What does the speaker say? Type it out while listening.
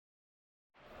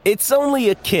It's only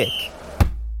a kick,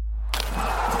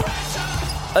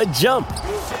 a jump,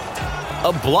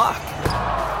 a block.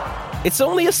 It's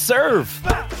only a serve.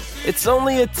 It's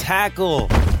only a tackle,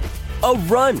 a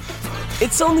run.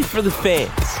 It's only for the fans.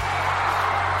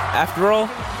 After all,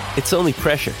 it's only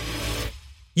pressure.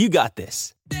 You got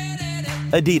this.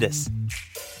 Adidas.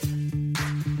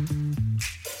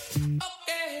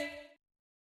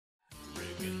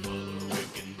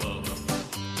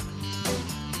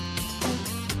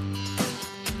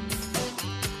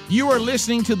 You are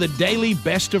listening to the Daily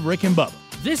Best of Rick and Bubba.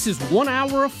 This is 1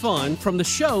 hour of fun from the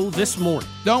show this morning.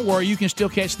 Don't worry, you can still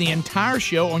catch the entire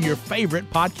show on your favorite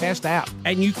podcast app.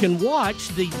 And you can watch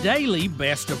the Daily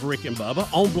Best of Rick and Bubba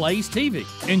on Blaze TV.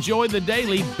 Enjoy the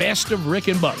Daily Best of Rick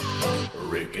and Bubba.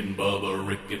 Rick and Bubba,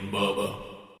 Rick and Bubba.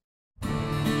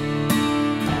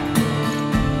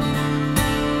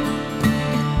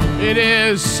 It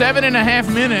is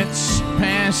 7.5 minutes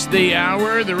past the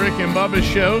hour, the Rick and Bubba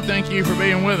Show. Thank you for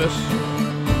being with us.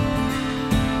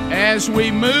 As we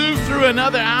move through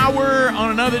another hour on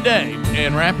another day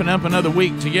and wrapping up another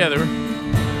week together,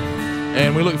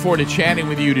 and we look forward to chatting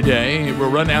with you today. We'll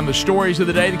run down the stories of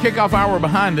the day. The kickoff hour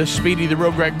behind us, Speedy, the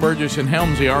real Greg Burgess, and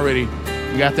Helmsy already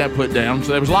got that put down.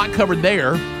 So there was a lot covered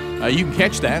there. You can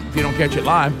catch that if you don't catch it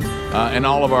live. And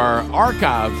all of our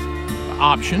archive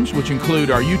options, which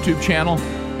include our YouTube channel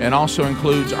and also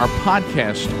includes our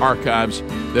podcast archives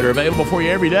that are available for you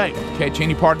every day. Catch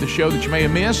any part of the show that you may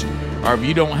have missed, or if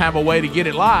you don't have a way to get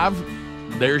it live,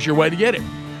 there's your way to get it.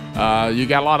 You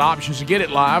got a lot of options to get it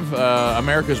live.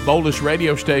 America's boldest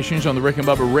radio stations on the Rick and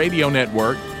Bubba Radio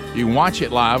Network. You can watch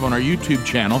it live on our YouTube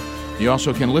channel. You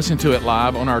also can listen to it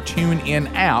live on our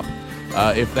TuneIn app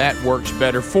if that works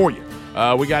better for you.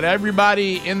 We got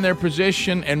everybody in their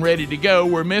position and ready to go.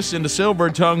 We're missing the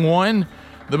silver-tongued one,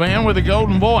 the man with the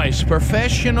golden voice,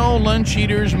 Professional Lunch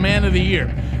Eaters Man of the Year,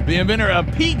 the inventor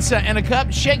of pizza and a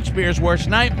cup, Shakespeare's worst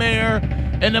nightmare,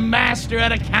 and the master of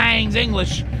the King's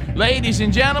English. Ladies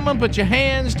and gentlemen, put your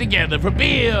hands together for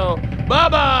Bill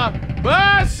Bubba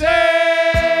Bussey!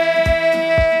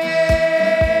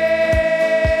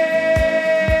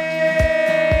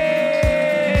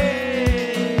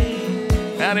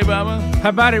 Howdy, Bubba. How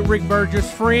about it, Rick Burgess?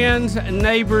 Friends,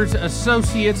 neighbors,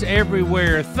 associates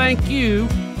everywhere, thank you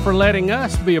for letting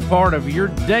us be a part of your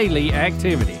daily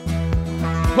activity.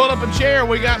 Pull up a chair.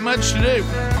 We got much to do.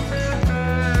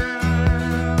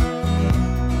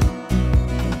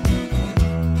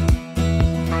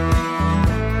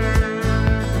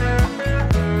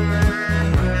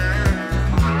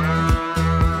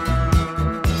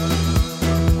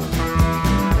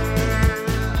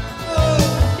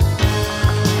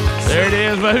 There it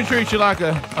is. But who treats you like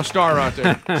a star right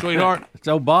there, sweetheart? It's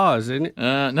old Boz, isn't it?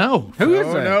 No. Who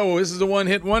is that? No, this is a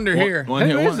one-hit wonder here. Who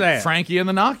is that? Frankie and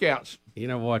the Knockouts. You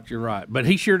know what? You're right. But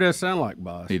he sure does sound like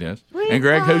Boz. He does. And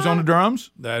Greg, who's on the drums?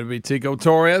 That'd be Tico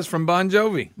Torres from Bon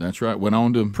Jovi. That's right. Went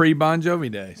on to Pre-Bon Jovi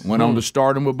days. on to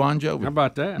stardom with Bon Jovi. How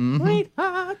about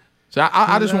that? So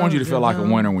I just wanted you to feel like a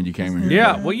winner when you came in here.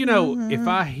 Yeah. Well, you know, if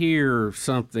I hear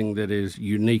something that is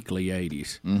uniquely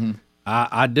 80s,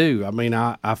 I do. I mean,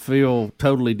 I feel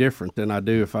totally different than I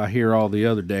do if I hear all the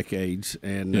other decades.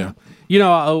 And, you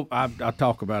know, I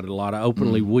talk about it a lot. I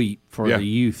openly weep for the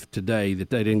youth today that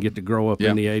they didn't get to grow up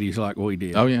in the 80s like we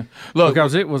did. Oh, yeah. Look,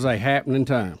 because it was a happening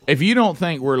time. if you don't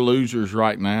think we're losers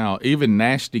right now, even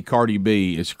nasty Cardi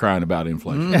B is crying about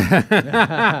inflation.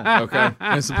 Okay?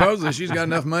 And supposedly she's got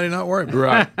enough money not worried.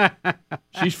 Right.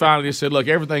 She's finally just said, look,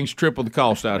 everything's triple the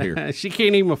cost out here. She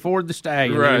can't even afford the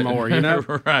stallion anymore, you know?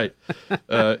 Right.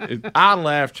 I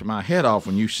laughed my head off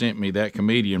when you sent me that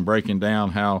comedian breaking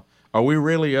down how, are we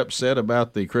really upset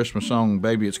about the Christmas song,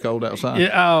 Baby It's Cold Outside?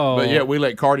 Yeah, But yet we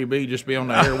let Cardi B just be on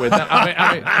the air with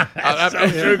that.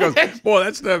 True, 'cause, boy,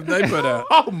 that stuff they put out.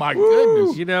 Oh, my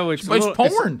goodness. You know, it's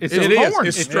porn. It's It a is. porn.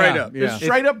 It's straight up. It's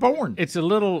straight up porn. It's a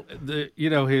little, you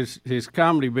know, his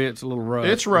comedy bit's a little rough.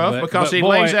 It's rough because he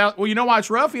lays out. Well, you know why it's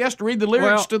rough? He has to read the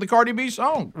lyrics to the Cardi B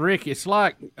song. Rick, it's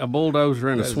like a bulldozer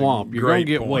in a swamp. You're going to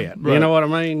great get point. wet. Right. You know what I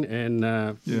mean?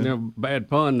 And, you know, bad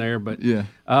pun there. But, you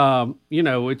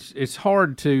know, it's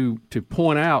hard to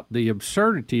point out the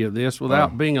absurdity of this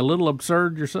without being a little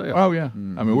absurd yourself. Oh, yeah.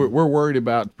 I mean, we're worried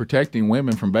about protecting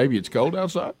women from Baby It's Cold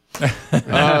Outside.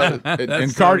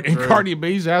 And Cardi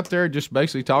B's out there just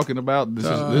basically talking about this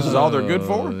is all they're good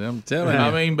for. I'm telling you.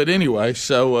 I mean, but anyway,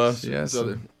 so Yes,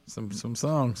 some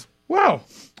songs. wow.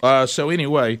 So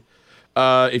anyway,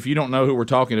 if you don't know who we're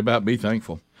talking about, be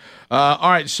thankful. All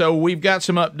right, so we've got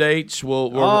some updates.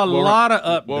 We'll lot of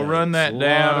updates. We'll run that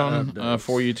down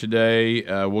for you today.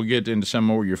 We'll get into some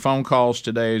more of your phone calls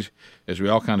today as we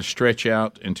all kind of stretch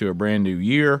out into a brand new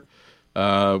year.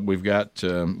 We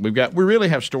really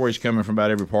have stories coming from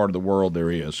about every part of the world there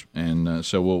is, and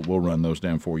so we'll run those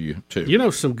down for you too. You know,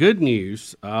 some good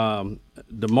news.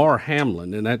 Damar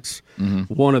Hamlin, and that's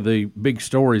one of the big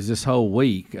stories this whole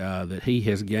week, that he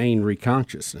has gained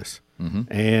reconsciousness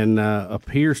and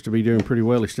appears to be doing pretty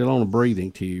well. He's still on a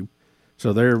breathing tube,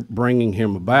 so they're bringing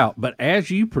him about. But as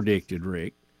you predicted,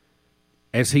 Rick,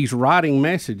 as he's writing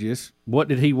messages, what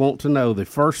did he want to know? The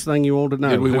first thing you want to know.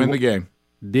 Did we win the game?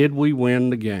 Did we win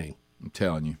the game? I'm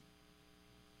telling you.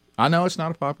 I know it's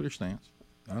not a popular stance.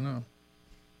 I know.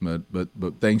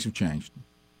 But things have changed.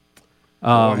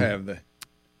 Or have they?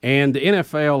 And the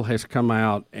NFL has come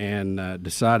out and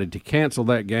decided to cancel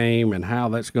that game, and how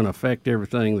that's going to affect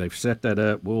everything. They've set that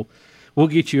up. We'll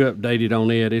get you updated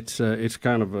on it. It's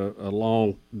kind of a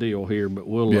long deal here, but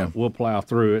we'll plow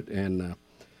through it. And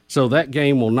so that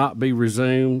game will not be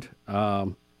resumed.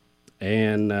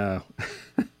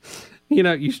 You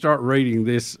know, you start reading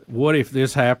this. What if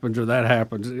this happens or that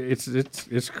happens?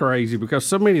 It's crazy because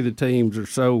so many of the teams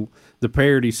are the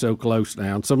parity's so close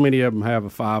now, and so many of them have a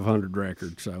 500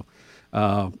 record. So,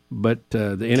 but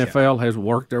the NFL has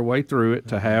worked their way through it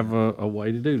to have a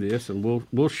way to do this, and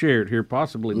we'll share it here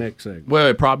possibly next segment. Well,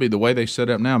 it probably the way they set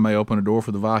up now may open a door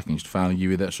for the Vikings to finally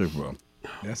give you that Super Bowl.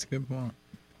 That's a good point.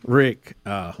 Rick,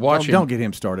 don't get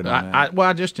him started on that.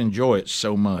 I just enjoy it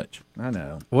so much. I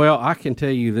know. Well, I can tell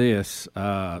you this: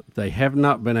 they have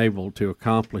not been able to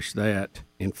accomplish that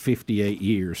in 58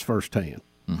 years firsthand.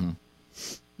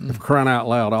 If crying out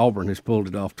loud, Auburn has pulled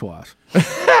it off twice.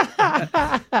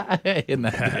 in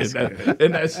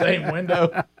that same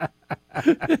window.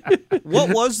 What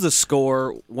was the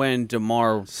score when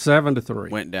DeMar 7-3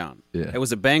 went down? Yeah. It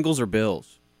was it Bengals or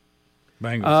Bills?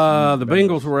 Bengals. The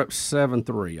Bengals were up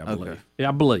 7-3, I believe. Okay. Yeah,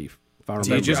 I believe. If I remember.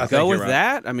 Do you just I think go you're with right.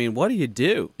 that? I mean, what do you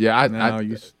do? Yeah,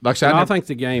 like I said, I think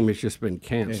the game has just been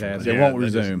canceled. It has. It won't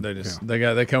resume.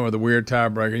 They come with a weird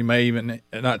tiebreaker. You may even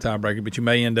not tiebreaker, but you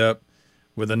may end up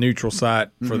with a neutral site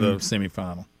for the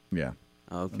semifinal. Yeah.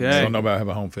 Okay. So nobody have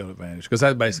a home field advantage because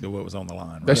that's basically what was on the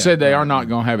line. they Right? said they are not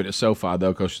going to have it at SoFi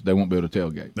though, because they won't be able to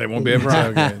tailgate. They won't be able to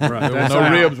tailgate. Right. That's No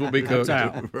out. ribs will be cooked.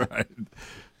 out. Right.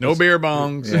 No beer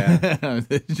bongs. Yeah.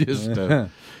 It's just,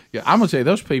 yeah, I'm gonna tell you,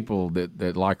 those people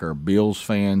that like are Bills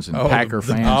fans and Packer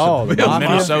fans, the and Mafia.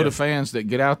 Minnesota fans that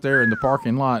get out there in the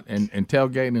parking lot and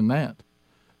tailgating in that.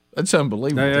 That's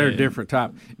unbelievable. They're a different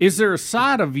type. Is there a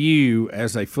side of you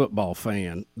as a football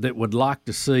fan that would like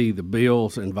to see the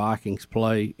Bills and Vikings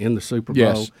play in the Super Bowl?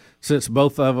 Yes. Since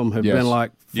both of them have been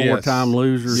like four-time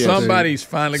losers. Yes. Somebody's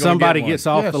finally going to Somebody get one. gets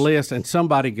off the list, and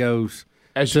somebody goes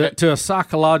to a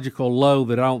psychological low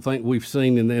that I don't think we've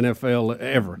seen in the NFL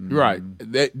ever. Right.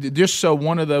 Just so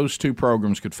one of those two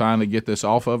programs could finally get this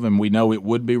off of them, we know it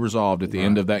would be resolved at the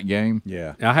end of that game.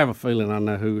 Yeah. I have a feeling I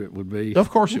know who it would be. Of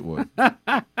course it would.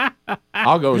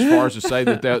 I'll go as far as to say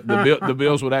that the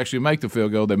Bills would actually make the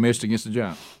field goal they missed against the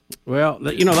Giants. Well,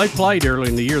 they played early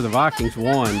in the year. The Vikings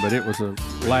won, but it was a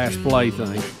last play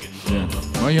thing.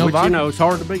 Well, Which, it's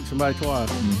hard to beat somebody twice.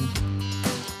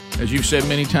 As you've said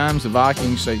many times, the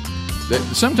Vikings say that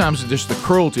sometimes it's just the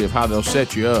cruelty of how they'll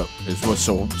set you up is what's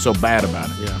so bad about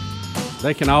it. Yeah.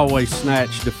 They can always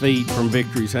snatch defeat from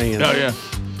victory's hand. Oh, yeah.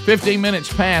 15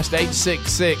 minutes past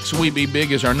 866. We Be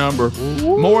Big is our number.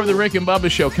 More of the Rick and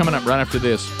Bubba Show coming up right after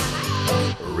this.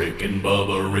 Rick and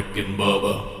Bubba, Rick and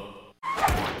Bubba.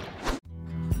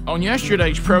 On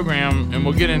yesterday's program, and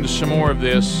we'll get into some more of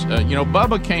this,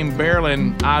 Bubba came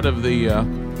barreling out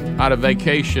of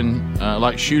vacation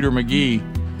like Shooter McGee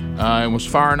and was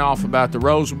firing off about the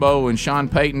Rose Bowl and Sean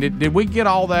Payton. Did we get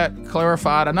all that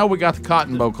clarified? I know we got the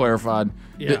Cotton Bowl clarified.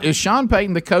 Yeah. Is Sean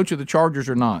Payton the coach of the Chargers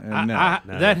or not?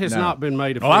 That has not been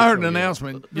made official. Well, I heard an yet.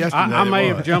 announcement yesterday. I may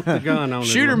have jumped the gun on it.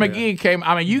 Shooter McGee came.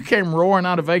 I mean, you came roaring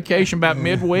out of vacation about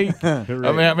midweek.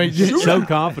 I mean, So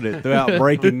confident throughout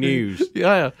breaking news.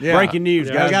 yeah. Breaking news,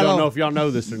 guys. I Don't don't know if y'all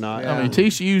know this or not. I mean,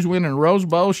 TCU's winning Rose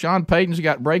Bowl. Sean Payton's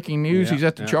got breaking news. He's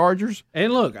at the Chargers.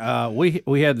 And look,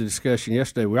 we had the discussion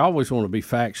yesterday. We always want to be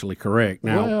factually correct.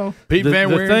 Now, Well, Pete Van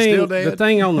Wieren still dead. The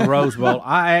thing on the Rose Bowl,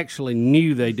 I actually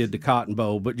knew they did the Cotton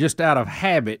Bowl, but just out of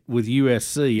habit with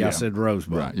USC, I said Rose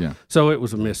Bowl. Right, yeah. So it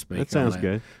was a misspeak. That sounds on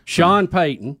good. Sean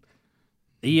Payton,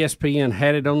 ESPN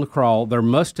had it on the crawl. There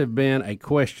must have been a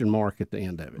question mark at the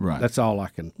end of it. Right. That's all I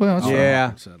can. Well, that's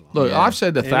Yeah. Look, I've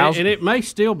said And it may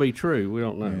still be true. We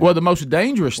don't know. Well, the most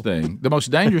dangerous thing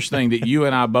that you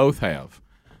and I both have,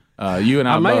 you and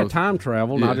I may have both. time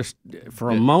traveled. And Yeah. I just for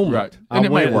a moment, right. I And it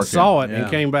may went work and saw out. it and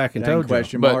came back and told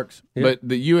question you. marks. But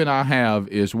that you and I have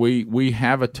is we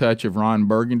have a touch of Ron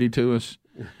Burgundy to us,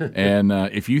 and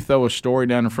if you throw a story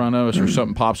down in front of us or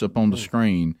something pops up on the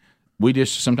screen,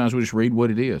 sometimes we just read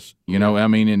what it is. You know, I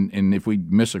mean, and if we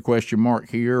miss a question mark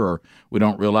here, or we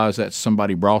don't realize that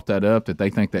somebody brought that up, that they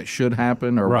think that should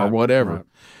happen, or whatever. Right.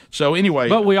 So anyway,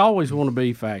 but we always want to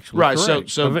be factually right. correct.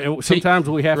 So sometimes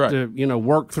we have to,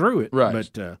 work through it. Right.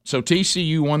 But so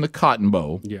TCU won the Cotton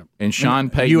Bowl. Yeah. And Sean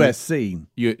Payton. USC.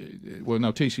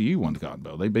 No, TCU won the Cotton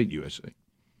Bowl. They beat USC.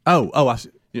 Oh, I see.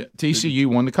 Yeah, TCU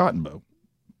won the Cotton Bowl.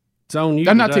 It's on you.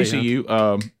 Not today, TCU.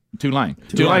 Huh? Tulane.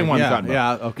 Tulane won the Cotton Bowl.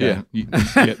 Yeah, okay.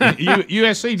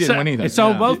 USC didn't win anything. It's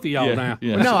on both of y'all now.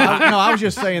 Yeah. No, I was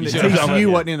just saying that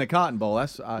TCU wasn't in the Cotton Bowl.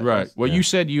 Right. Well, you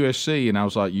said USC, and I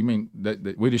was like, you mean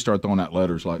that we just started throwing out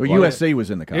letters like. Well, USC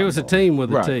was in the Cotton Bowl. It was a team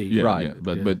with a T. Yeah, right.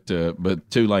 Yeah. But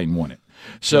Tulane won it.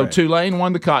 So Tulane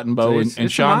won the Cotton Bowl, it's and a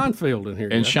Sean minefield in here.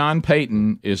 And Sean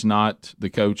Payton is not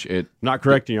the coach at. Not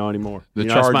correcting y'all anymore. The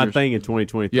Chargers. That's my Chargers. thing in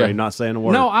 2023. Yeah. Not saying a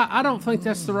word. No, I don't think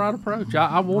that's the right approach.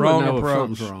 I want to know if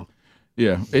something's wrong.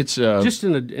 Yeah, it's just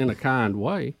in a kind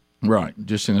way. Right,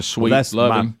 just in a sweet, that's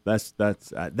loving.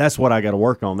 That's what I got to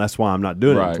work on. That's why I'm not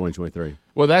doing it in 2023.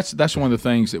 Well, that's one of the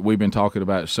things that we've been talking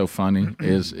about. It's so funny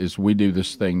is we do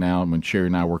this thing now. When Sherry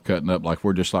and I were cutting up, like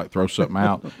we're just like throw something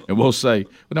out, and we'll say,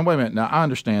 "But now wait a minute. Now I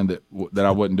understand that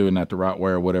I wasn't doing that the right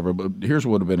way or whatever. But here's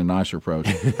what would have been a nicer approach.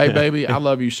 Hey, baby, I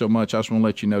love you so much. I just want to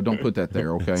let you know. Don't put that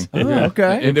there, okay?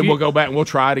 Okay. And then we'll go back and we'll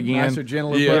try it again. Nicer,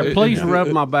 gentler. Yeah, please rub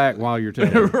my back while you're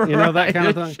telling me. You know, that kind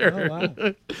of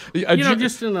thing. Sure.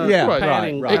 Just in a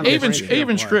patting. right.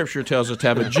 Even Scripture tells us to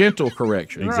have a gentle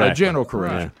correction. Exactly. A gentle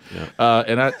correction. Yeah.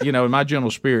 And I, in my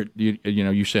gentle spirit,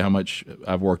 you say how much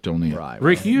I've worked on it. Right.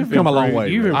 Rick, you've come a long way.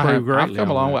 You've improved greatly. I've come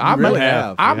a long way. I really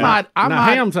have. I might.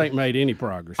 Hams ain't made any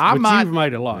progress. You've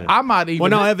made a lot. I might even.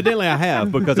 Well, no, evidently I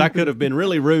have, because I could have been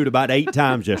really rude about 8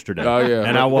 times yesterday. Oh yeah,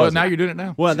 and I was. Well, now you're doing it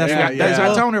now. Well, that's right. There's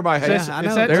that tone everybody hates. I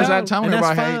know. There's that tone and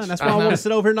everybody that's fine. hates. That's why I want to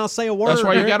sit over here and not say a word. That's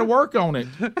why you got to work on it.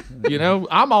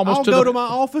 I'm almost I'll go to my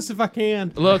office if I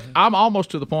can. Look, I'm almost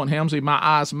to the point, Helmsy, my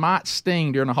eyes might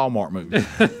sting during a Hallmark movie.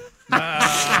 Hey,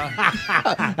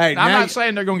 I'm not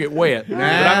saying they're going to get wet, but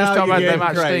I'm just talking about they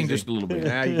might sting just a little bit.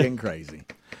 Now you're getting crazy.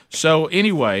 So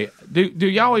anyway, do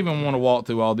y'all even want to walk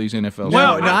through all these NFL?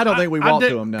 No, I don't think we walk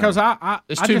through them now. Because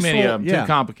There's too many of them, too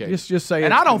complicated. Just say,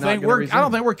 and I don't think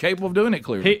we're capable of doing it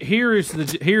clearly. Here is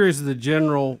the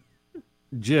general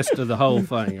gist of the whole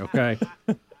thing. Okay.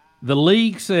 The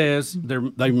league says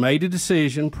they've made a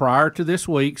decision prior to this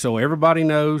week, so everybody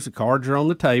knows the cards are on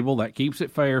the table. That keeps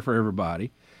it fair for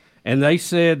everybody. And they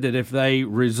said that if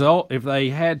they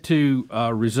had to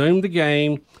resume the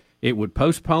game, it would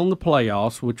postpone the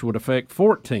playoffs, which would affect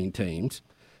 14 teams.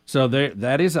 So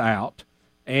that is out.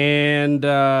 And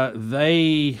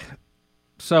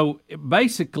so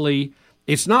basically,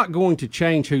 it's not going to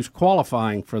change who's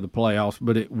qualifying for the playoffs,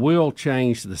 but it will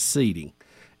change the seeding.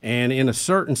 And in a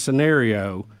certain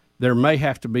scenario, there may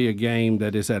have to be a game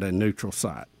that is at a neutral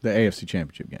site. The AFC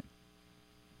Championship game.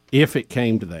 If it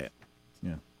came to that.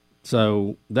 Yeah.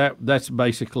 So that's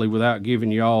basically without giving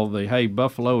you all the, hey,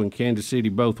 Buffalo and Kansas City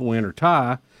both win or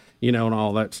tie, and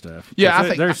all that stuff. Yeah, I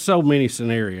think there's so many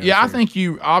scenarios. Yeah, here. I think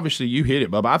you hit it,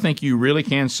 Bubba. I think you really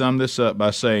can sum this up by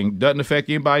saying doesn't affect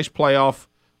anybody's playoff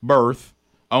berth,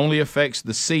 only affects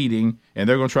the seeding, and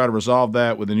they're going to try to resolve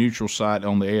that with a neutral site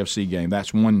on the AFC game.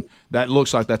 That's one that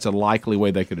looks like that's a likely way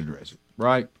they could address it,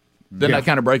 right? Then I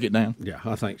kind of break it down. Yeah,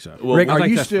 I think so. Well, Rick, are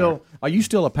you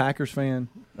still a Packers fan,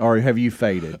 or have you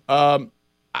faded? I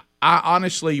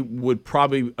honestly would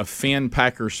probably offend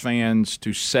Packers fans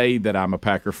to say that I'm a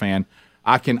Packer fan.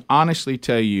 I can honestly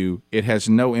tell you it has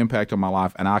no impact on my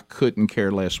life, and I couldn't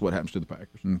care less what happens to the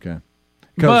Packers. Okay.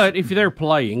 But if they're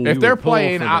playing,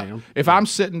 if I'm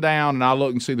sitting down and I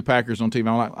look and see the Packers on TV,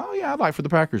 I'm like, oh yeah, I'd like for the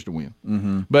Packers to win.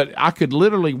 Mm-hmm. But I could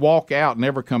literally walk out,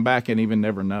 never come back, and even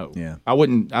never know. Yeah,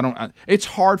 it's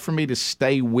hard for me to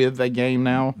stay with a game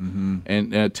now,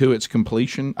 and to its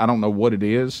completion. I don't know what it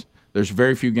is. There's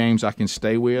very few games I can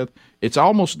stay with. It's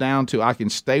almost down to I can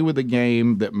stay with a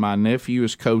game that my nephew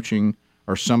is coaching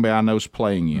or somebody I know is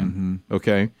playing in.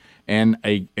 Okay.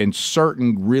 And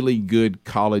certain really good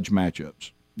college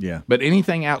matchups. Yeah. But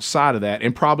anything outside of that,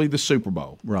 and probably the Super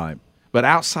Bowl. Right. But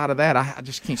outside of that, I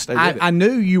just can't stay with it. I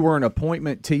knew you were an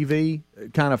appointment TV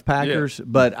kind of Packers,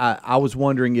 but I was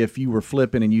wondering if you were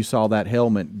flipping and you saw that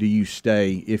helmet, do you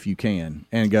stay if you can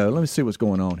and go, let me see what's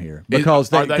going on here? Because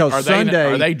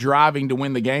Sunday. Are they driving to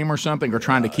win the game or something, or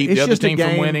trying to keep the other team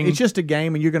from winning? It's just a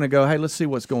game, and you're going to go, hey, let's see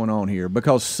what's going on here.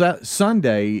 Because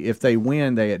Sunday, if they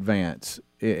win, they advance.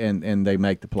 And they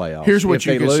make the playoffs. Here's what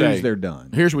you could say. If they lose, they're done.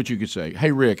 Here's what you could say.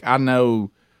 Hey, Rick, I know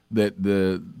that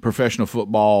the professional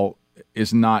football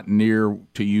is not near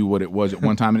to you what it was at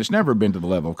one time, and it's never been to the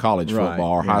level of college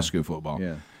football or high school football.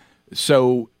 Yeah.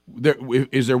 So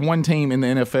is there one team in the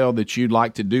NFL that you'd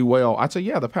like to do well? I'd say,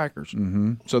 yeah, the Packers.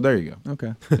 Mm-hmm. So there you go.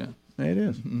 Okay. Yeah. It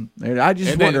is. I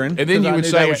just wondering. And then you would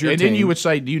say, then you would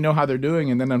say, do you know how they're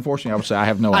doing? And then unfortunately, I would say, I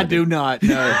have no idea. I do not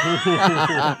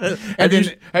know.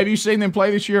 Have you seen them play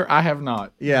this year? I have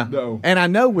not. Yeah. No. And I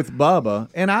know with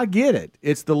Bubba, and I get it.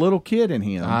 It's the little kid in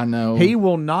him. I know. He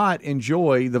will not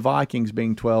enjoy the Vikings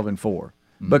being 12-4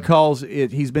 because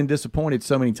he's been disappointed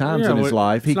so many times in his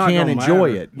life. He can't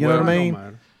enjoy it. You know what I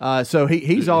mean? So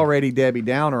he's already Debbie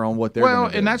Downer on what they're going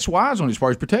to do. And that's wise on his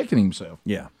part. He's protecting himself.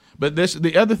 Yeah. But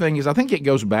the other thing is, I think it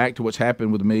goes back to what's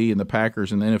happened with me and the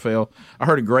Packers and the NFL. I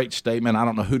heard a great statement. I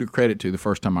don't know who to credit to the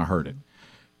first time I heard it.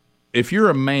 If you're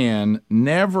a man,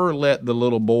 never let the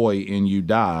little boy in you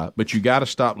die, but you got to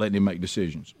stop letting him make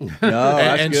decisions. No,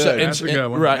 that's good. That's a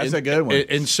good one. Right, that's a good one.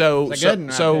 And so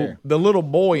the little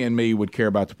boy in me would care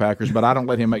about the Packers, but I don't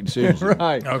let him make decisions.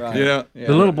 Right. Okay. Right. Yeah.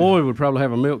 The little boy would probably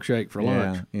have a milkshake for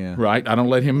lunch. Yeah. Right. I don't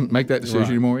let him make that decision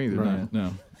anymore either. Right.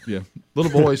 No. Yeah,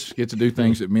 little boys get to do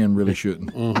things that men really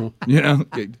shouldn't. Mm-hmm. You know,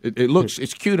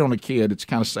 it's cute on a kid. It's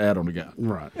kind of sad on a guy.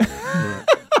 Right.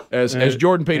 As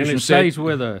Jordan Peterson and it said, stays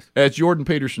with us. As Jordan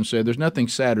Peterson said, there's nothing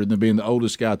sadder than being the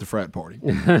oldest guy at the frat party.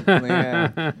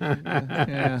 Yeah.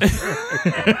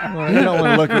 Well, you don't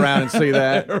want to look around and see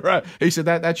that. Right. He said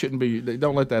that shouldn't be.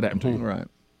 Don't let that happen to you. Right.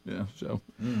 Yeah.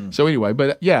 So anyway,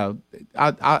 but yeah,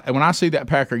 I when I see that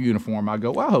Packer uniform, I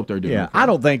go, well, I hope they're doing. Yeah. okay. I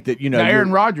don't think that Now,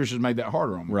 Aaron Rodgers has made that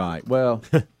harder on me. Right. Well,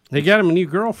 He got him a new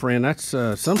girlfriend. That's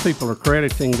some people are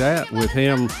crediting that with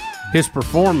his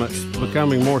performance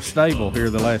becoming more stable here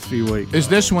the last few weeks. Is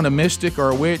this one a mystic or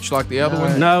a witch like the other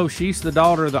one? No, she's the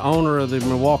daughter of the owner of the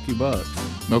Milwaukee Bucks.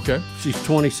 Okay. She's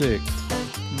 26.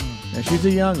 and she's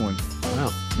a young one.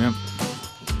 Wow. Yeah.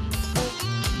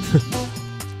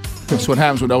 That's what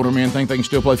happens when older men think they can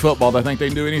still play football. They think they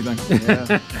can do anything.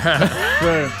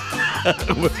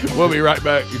 We'll be right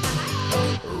back.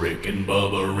 Rick and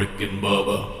Bubba, Rick and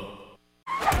Bubba.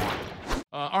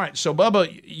 All right, so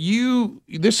Bubba,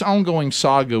 this ongoing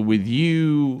saga with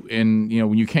you, and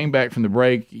when you came back from the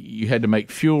break, you had to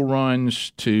make fuel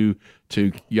runs to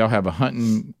y'all have a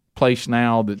hunting place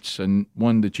now that's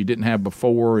one that you didn't have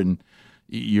before, and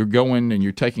you're going and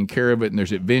you're taking care of it, and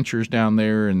there's adventures down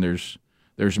there, and there's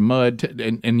mud,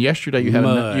 and yesterday you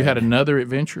had another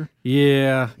adventure.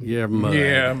 Yeah, mud.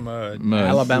 Yeah, mud.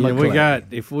 Alabama. Yeah,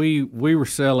 we were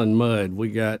selling mud, we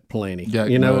got plenty.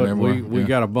 Got mud we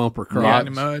got a bumper crop. Lots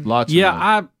of mud. Lots. Of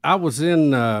mud. I was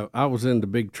in the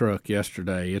big truck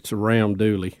yesterday. It's a Ram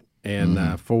Dually and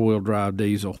 4-wheel drive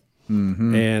diesel.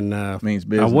 Mm-hmm. And means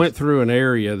business. I went through an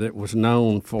area that was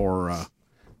known for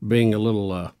being a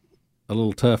little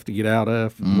tough to get out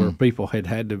of, where people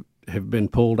had to have been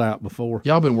pulled out before.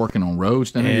 Y'all been working on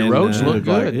roads. Your roads look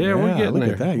good. We're getting look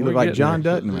there. at that. You look like John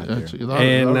Dutton right there.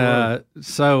 And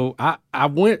so I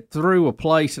went through a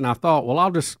place, and I thought, well,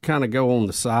 I'll just kind of go on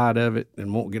the side of it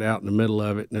and won't get out in the middle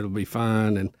of it, and it'll be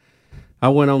fine. And I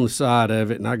went on the side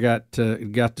of it, and I got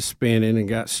to spinning and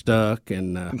got stuck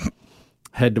and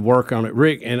had to work on it.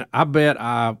 Rick, and I bet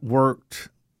I worked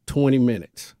 20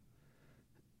 minutes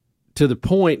to the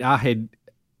point I had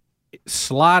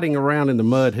sliding around in the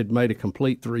mud had made a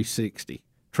complete 360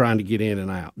 trying to get in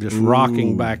and out, just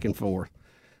rocking back and forth.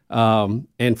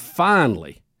 And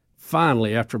finally,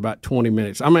 after about 20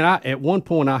 minutes, I mean, at one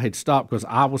point I had stopped because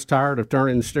I was tired of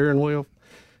turning the steering wheel.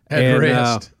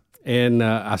 And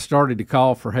I started to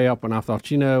call for help, and I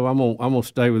thought, I'm gonna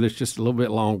stay with this just a little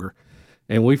bit longer.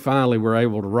 And we finally were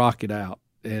able to rock it out.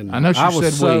 And I know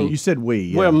You said we.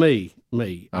 Yeah. Well, me.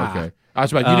 Okay. I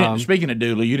was about you didn't. Speaking of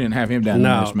Dooley, you didn't have him down in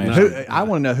this mess. I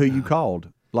want to know who you called.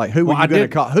 Like, who were you going to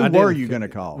call? Who were you going to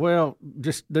call? Well,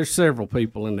 just there's several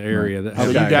people in the area that. So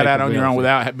you got out on your own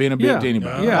without being a bit to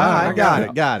anybody. Yeah, I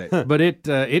got it. But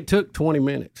it took 20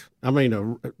 minutes. I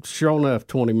mean, sure enough,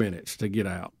 20 minutes to get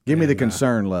out. Give me the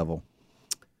concern level.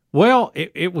 Well,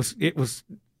 it was, it was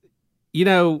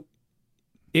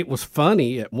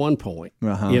funny at one point,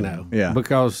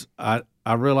 because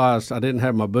I realized I didn't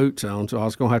have my boots on, so I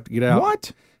was going to have to get out.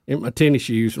 What? In my tennis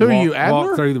shoes and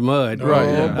walk through the mud.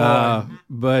 Right.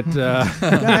 But you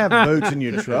gotta have boots in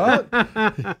your truck.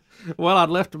 Well, I'd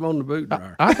left them on the boot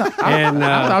dryer. I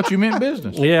thought you meant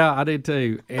business. Yeah, I did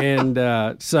too. And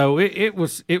so it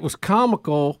was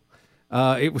comical.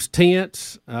 It was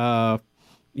tense.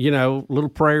 Little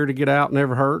prayer to get out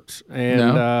never hurts. And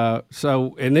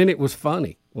and then it was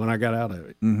funny when I got out of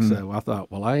it. Mm-hmm. So I thought,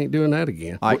 well, I ain't doing that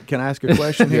again. Can I ask a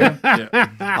question here?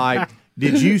 Yeah.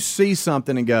 Did you see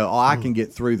something and go, "Oh, I can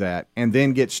get through that," and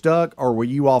then get stuck, or were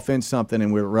you off in something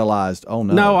and we realized, "Oh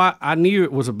no"? No, I knew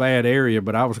it was a bad area,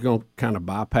 but I was going to kind of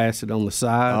bypass it on the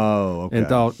side. Oh, okay. And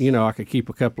thought, I could keep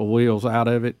a couple of wheels out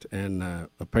of it, and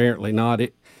apparently not.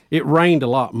 It rained a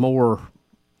lot more.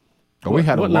 We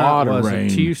had a lot of rain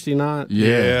Tuesday night.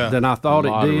 Yeah, than I thought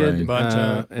it did.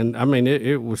 Bunch and I mean,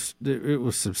 it was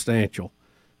substantial,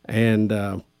 and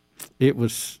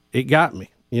it got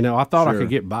me. I thought I could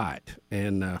get by it,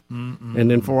 and then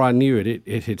before I knew it,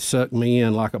 it had sucked me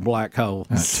in like a black hole.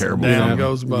 That's terrible. Down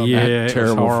goes Bubba. Yeah, it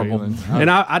terrible was horrible. feeling. And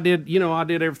I did, I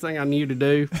did everything I knew to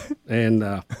do, and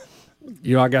I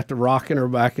got to rocking her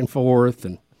back and forth,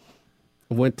 and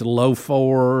went to low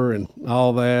 4 and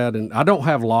all that, and I don't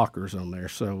have lockers on there,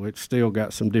 so it's still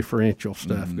got some differential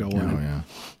stuff going on. Yeah.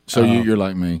 So you're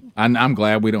like me. I'm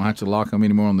glad we don't have to lock them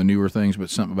anymore on the newer things, but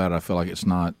something about it, I feel like it's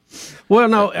not. Well,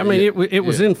 no, I mean it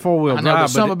was in 4-wheel drive. I know, but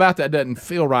something about that doesn't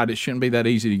feel right. It shouldn't be that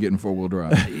easy to get in 4-wheel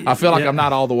drive. I feel like I'm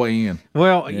not all the way in.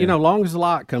 Well, long as the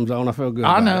lock comes on, I feel good.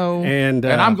 I about know, it. And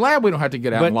I'm glad we don't have to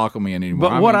get out and lock them in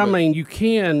anymore. But I mean, you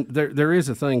can. There is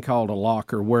a thing called a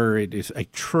locker where it is a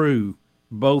true.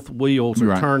 Both wheels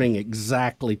are turning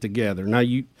exactly together. Now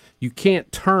you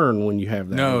can't turn when you have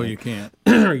that. No, you can't.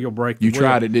 You'll break. The You wheel.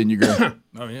 tried it, didn't you, girl?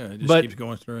 Oh yeah, it just keeps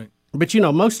going straight. But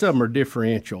most of them are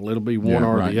differential. It'll be one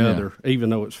or the other, even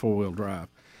though it's 4-wheel drive.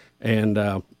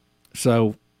 And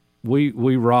so we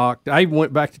rocked. I even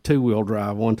went back to 2-wheel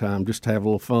drive one time just to have a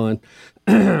little fun.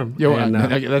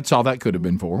 That's all that could have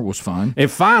been for. Was fun.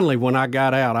 And finally, when I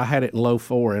got out, I had it in low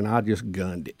 4, and I just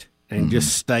gunned it. And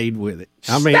just stayed with it.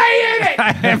 I mean, stay in it.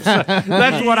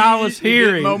 That's what I was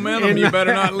hearing. Momentum, you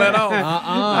better not let off.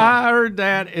 I heard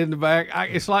that in the back.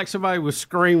 It's like somebody was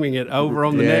screaming it over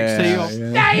on the next hill,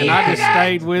 and I just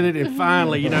stayed with it. And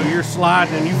finally, you're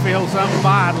sliding and you feel something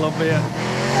bite a little bit.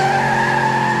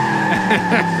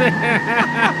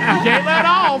 You can't let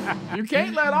off. You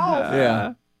can't let off.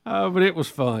 Yeah. But it was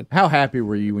fun. How happy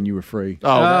were you when you were free?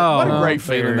 What a great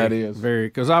feeling that is. Very,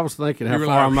 because I was thinking how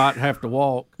far I might have to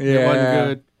walk. Yeah. It wasn't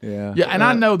good. Yeah. And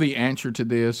I know the answer to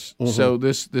this. So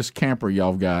this camper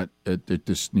y'all got at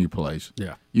this new place.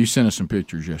 Yeah. You sent us some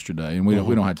pictures yesterday, and we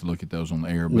don't have to look at those on the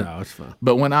air. But, no, it's fine.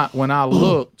 But when I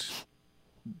looked,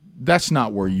 that's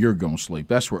not where you're going to sleep.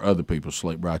 That's where other people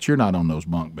sleep, right? You're not on those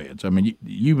bunk beds. I mean,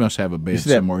 you must have a bed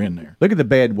somewhere in there. Look at the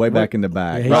bed way back in the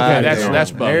back. Yeah, okay,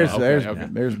 that's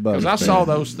Bubba. There's Bubba. Because I saw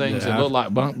those things that look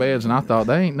like bunk beds, and I thought,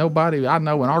 they ain't nobody I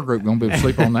know in our group going to be able to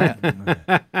sleep on that.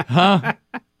 Huh?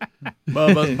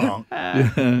 Bubba's bunk.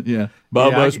 Yeah.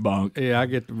 Bubba's bunk. Yeah, I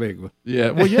get the big one.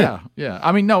 Yeah, well, yeah.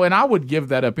 I mean, no, and I would give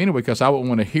that up anyway because I wouldn't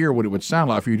want to hear what it would sound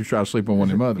like for you to try to sleep on one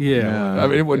of them others. Yeah. I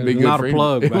mean, it wouldn't be good not for a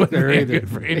plug back there either.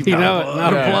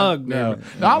 Not a plug. No.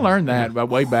 I learned that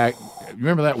way back.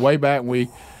 Remember that way back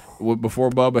before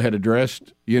Bubba had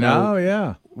addressed, Oh,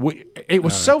 yeah. It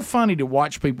was so funny to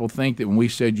watch people think that when we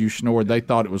said you snored, they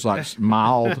thought it was like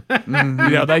mild.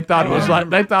 They thought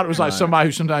it was like somebody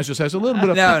who sometimes just has a little bit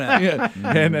of Yeah.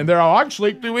 And they're all, I can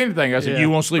sleep through anything. I said, you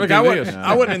won't sleep through this.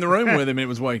 I wasn't in the room with him. It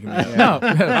was waking me up. No,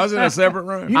 I was in a separate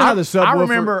room. You know how the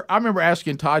subwoofer... I remember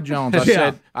asking Todd Jones.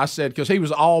 I said because he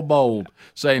was all bold,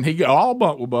 saying he all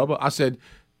bunk with Bubba. I said,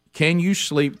 can you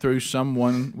sleep through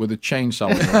someone with a chainsaw?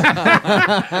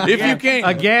 If you can.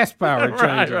 A gas-powered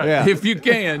chainsaw. Right. Yeah. If you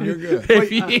can, you're good.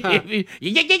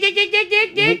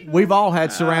 We've all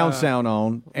had surround sound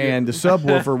on, and the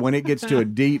subwoofer, when it gets to a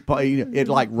deep, it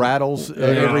like rattles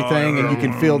everything, and you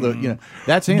can feel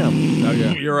that's him. Oh,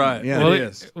 yeah. You're right. Yeah. Well, it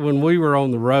is. When we were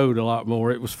on the road a lot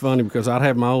more, it was funny because I'd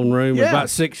have my own room with about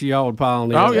 6 of y'all would pile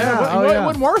in. Oh, yeah. It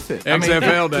wasn't worth it.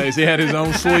 XFL days, he had his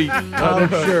own suite. Oh,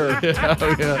 sure.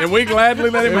 And we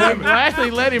gladly let him have it. Gladly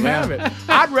let him have it.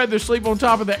 I'd rather sleep on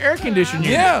top of the air conditioning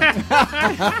unit. Yeah.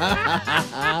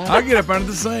 I'll get up under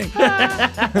the sink.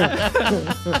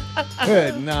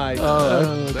 Good night.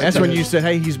 That's when you said,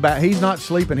 hey, he's not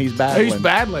sleeping, he's battling. He's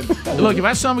battling. Look, if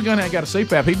that son of a gun had got a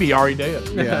CPAP, he'd be already dead.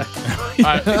 Yeah. All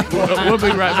right, we'll be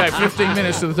right back. 15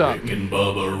 minutes to the top. Rick and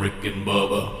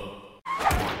Bubba.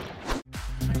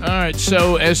 All right,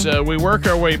 so as we work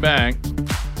our way back,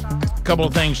 a couple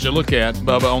of things to look at,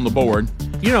 Bubba, on the board.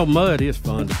 Mud is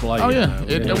fun to play. Oh, yeah.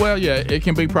 It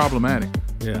can be problematic.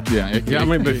 Yeah. Yeah.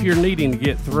 But if you're needing to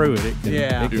get through it,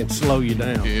 it can slow you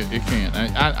down. It can.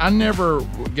 I never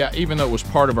got, even though it was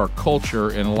part of our culture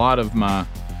and a lot of my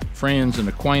friends and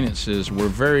acquaintances were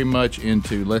very much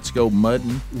into let's go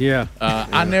mudding. Yeah.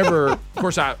 I never, of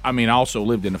course, I also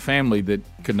lived in a family that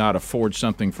could not afford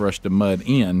something for us to mud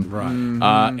in. Right.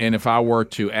 And if I were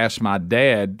to ask my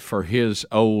dad for his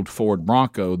old Ford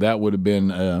Bronco, that would have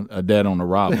been a dead on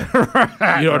arrival. You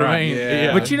know what I mean?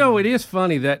 Yeah. But it is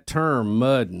funny, that term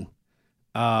mudding.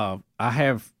 I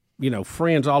have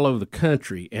friends all over the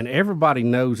country, and everybody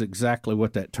knows exactly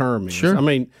what that term is. Sure. I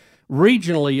mean,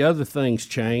 regionally, other things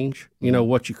change.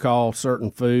 What you call certain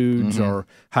foods or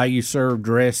how you serve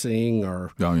dressing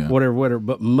or whatever.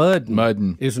 But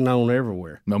mudding is known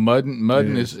everywhere. No,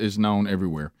 mudding is known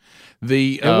everywhere.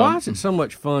 And why is it so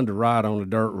much fun to ride on a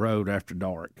dirt road after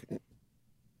dark?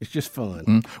 It's just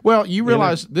fun. Well, you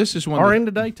realize this is one, or in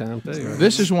the daytime too.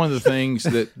 This is one of the things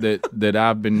that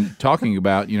I've been talking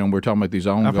about. We're talking about these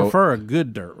ongoing. I prefer a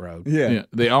good dirt road. Yeah,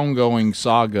 the ongoing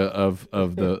saga of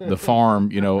the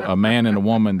farm. A man and a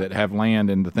woman that have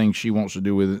land and the things she wants to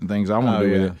do with it and things I want to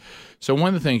do with it. So one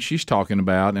of the things she's talking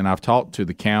about, and I've talked to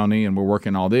the county, and we're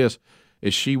working all this,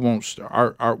 is she wants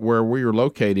our where we are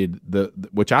located.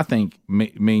 Which I think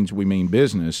means we mean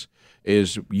business.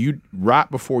 Is you right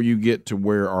before you get to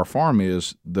where our farm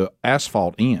is, the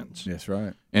asphalt ends. That's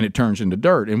right. And it turns into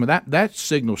dirt. And that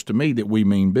signals to me that we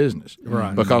mean business.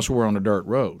 Right. Because we're on a dirt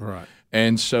road. Right.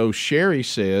 And so Sherry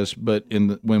says, but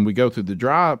when we go through the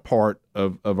dry part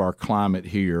of our climate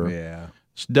here,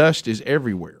 dust is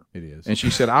everywhere. It is. And she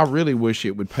said, I really wish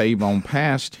it would pave on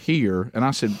past here. And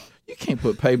I said, you can't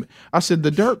put pavement. I said,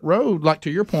 the dirt road, like to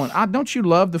your point, don't you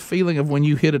love the feeling of when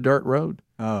you hit a dirt road?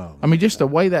 Oh, I mean, just the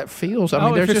way that feels. I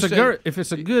mean, if there's if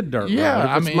it's a good dirt road,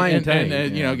 yeah, if it's maintained,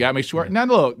 and got me swearing. Now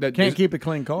look, can't keep a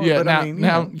clean car. Yeah,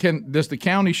 but does the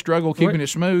county struggle keeping it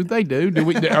smooth? They do.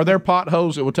 Are there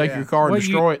potholes that will take your car and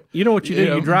destroy it? You know what you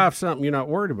do? You drive something you're not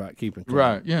worried about keeping clean.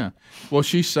 Right. Yeah. Well,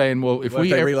 she's saying, if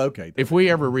we relocate, if we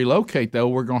ever relocate, though,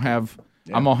 we're gonna have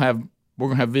we're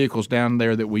gonna have vehicles down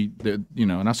there that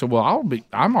And I said, well,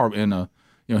 I'm in a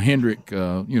Hendrick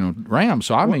Ram,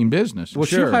 so I mean business. Well,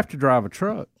 she'll have to drive a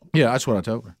truck. Yeah, that's what I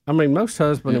told her. I mean, most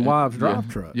husband and wives drive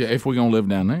trucks. Yeah, if we're gonna live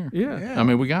down there. Yeah. I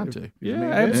mean, we got to. Yeah,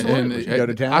 absolutely. Go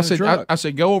to town. I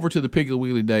said, go over to the Piggly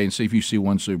Wiggly Day and see if you see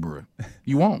one Subaru.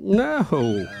 You won't.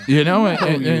 No. You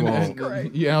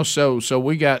won't. So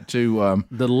we got to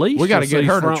the least we got to get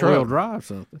her to front wheel truck. drive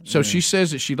something. So she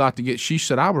says that she'd like to get. She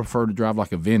said, I would prefer to drive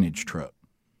like a vintage truck.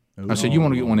 I said, you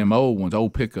want to get one of them old ones,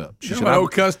 old pickup. She said,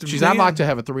 I'd like to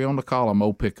have a 3 on the column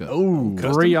old pickup. Oh,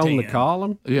 3 on the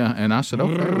column? Yeah, and I said,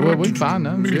 okay, well, we can find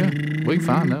those. Yeah, we can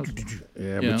find those.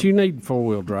 Yeah, but you need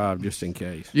 4-wheel drive just in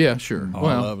case. Yeah, sure.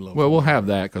 We'll have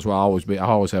that because I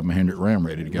always have my Hendrick Ram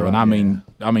ready to go. Right, and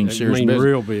I mean serious business.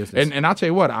 Real business. And I tell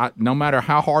you what, no matter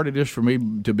how hard it is for me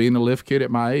to be in the lift kit at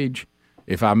my age,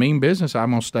 if I mean business, I'm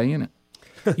gonna stay in it.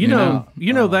 You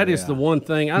know that is the one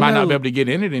thing. I might not be able to get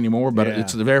in it anymore, but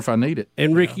it's there if I need it.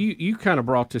 And Rick, you kind of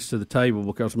brought this to the table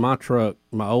because my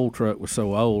old truck was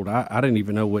so old. I didn't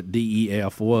even know what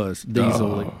DEF was.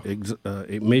 Diesel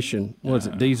emission. Was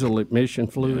it diesel emission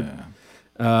fluid?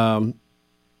 Yeah.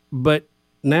 But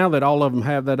now that all of them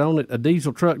have that on it, a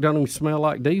diesel truck don't even smell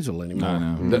like diesel anymore. I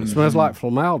know. It smells like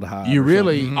formaldehyde. You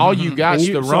really, all you got's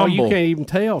the rumble. So you can't even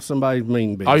tell somebody's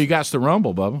mean business. All you got's the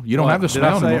rumble, Bubba. You don't have the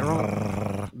smell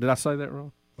anymore. Did I say that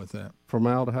wrong? What's that?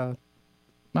 Formaldehyde?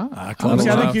 No, I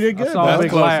think you did good. I saw a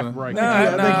big laugh break.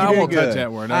 I won't touch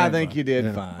that word. I think you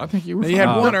did fine. I think you were. You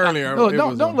had one earlier.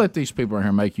 Don't let these people in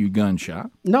here make you gun shy.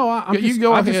 No, I just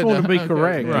want to be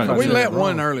correct. Right. We let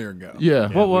one earlier go. Yeah.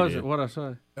 What was it? What did I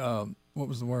say? What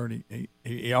was the word?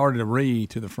 He added a re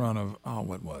to the front of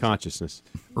what was consciousness?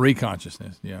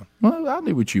 Reconsciousness. Yeah. Well, I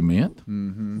knew what you meant.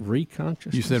 Mm-hmm.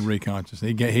 Reconsciousness. You said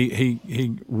reconsciousness.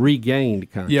 He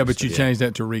regained consciousness. Yeah, but you changed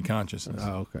that to reconsciousness.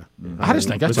 Oh, okay. Mm-hmm. I just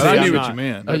think that's. But I knew what you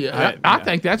meant. I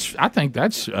think that's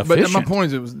efficient. But my point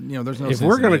is, it was there's no. If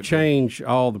we're going to change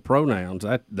all the pronouns,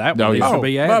 that needs to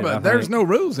be added. Bubba, there's no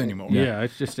rules anymore. Yeah,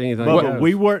 it's just anything. But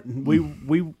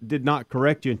we did not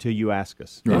correct you until you asked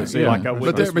us. Right.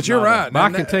 But you're right. But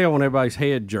I can tell when everybody's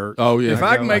head jerks. Oh yeah. If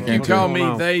I can make you call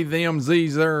me they, them,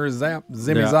 zer, zap,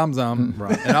 zimmy, zom,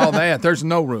 and all that, there's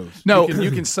no rules. No,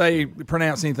 you can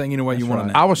pronounce anything any way you want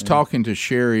to. I was talking to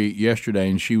Sherry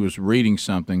yesterday, and she was reading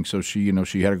something. So she had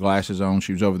her glasses on.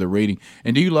 She was over there reading.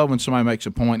 And do you love when somebody makes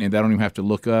a point and they don't even have to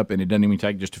look up, and it doesn't even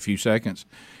take just a few seconds?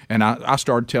 And I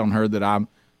started telling her that I'm.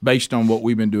 Based on what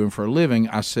we've been doing for a living,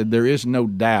 I said there is no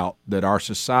doubt that our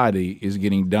society is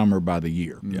getting dumber by the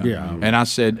year. Yeah. And I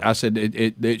said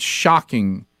it's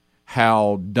shocking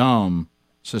how dumb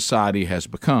society has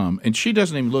become. And she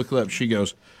doesn't even look up. She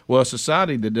goes, "Well, a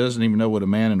society that doesn't even know what a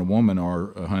man and a woman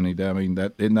are, honey. I mean,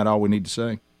 isn't that all we need to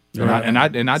say?"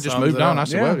 And I just moved on. I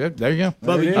said, well, there you go.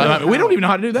 We don't even know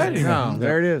how to do that anymore. No,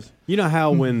 there it is. You know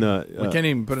how when the We can't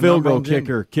even put a field number goal on Jim.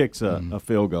 kicker kicks a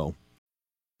field goal.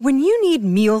 When you need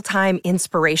mealtime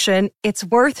inspiration, it's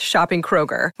worth shopping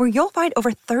Kroger, where you'll find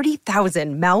over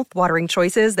 30,000 mouth-watering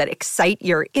choices that excite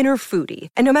your inner foodie.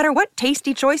 And no matter what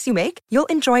tasty choice you make, you'll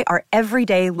enjoy our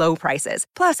everyday low prices,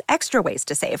 plus extra ways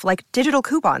to save, like digital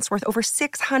coupons worth over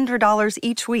 $600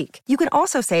 each week. You can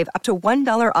also save up to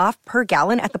 $1 off per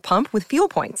gallon at the pump with fuel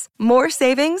points. More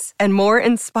savings and more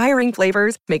inspiring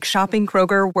flavors make shopping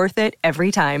Kroger worth it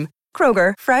every time.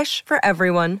 Kroger, fresh for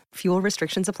everyone. Fuel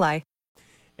restrictions apply.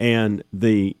 And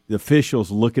the officials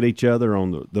look at each other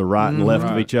on the right and left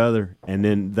of each other, and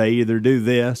then they either do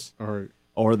this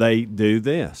or they do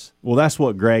this. Well, that's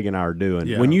what Greg and I are doing.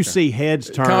 Yeah, when you see heads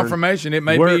turn, confirmation, it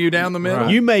may be you down the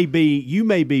middle. You may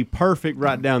be perfect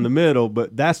right down the middle,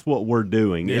 but that's what we're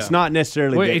doing. Yeah. It's not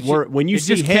necessarily that when you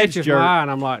see heads jerk. And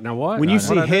I'm like, now what? When you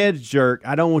see heads jerk,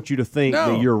 I don't want you to think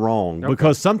that you're wrong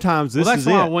because sometimes this is it. That's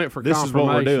why I went for this is what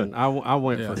we're doing. I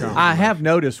went for confirmation. I have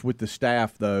noticed with the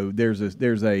staff though, there's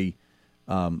a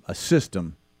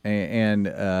system, and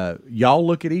y'all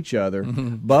look at each other.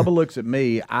 Bubba looks at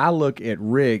me. I look at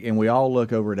Rick, and we all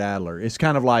look over at Adler. It's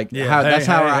kind of like that's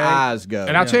how our eyes go.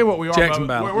 And I'll tell you what we are. Checks and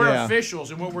balances. We're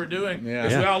officials, and what we're doing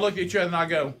is we all look at each other, and I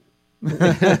go,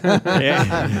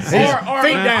 Yeah. or,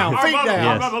 Feet down, feet Bubba,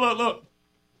 down. Bubba, look.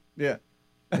 Yeah.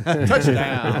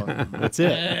 Touchdown. That's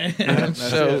it.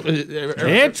 So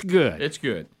It's good. It's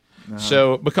good.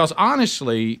 So because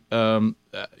honestly, I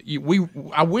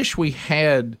wish we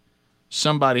had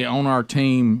somebody on our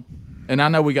team, and I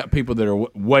know we got people that are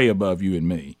way above you and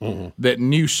me that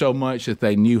knew so much that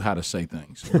they knew how to say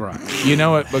things. Right. You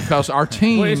know it because our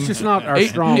team. Well, it's just not our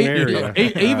strong area.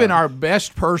 Even our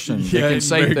best person that can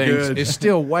say things is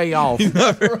still way off.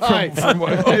 Right.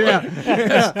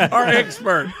 Our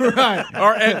expert,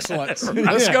 our excellence.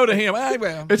 Let's go to him. Hey,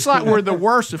 well. It's like we're the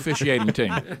worst officiating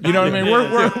team. You know what I mean?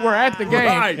 We're at the game.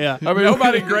 Right. I mean,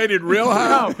 Nobody graded real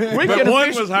high. we but can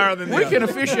one was higher than the we other. can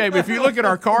officiate, but if you look at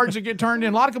our cards that get turned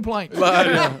in, a lot of complaints.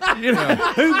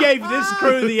 Who gave this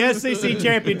crew the SEC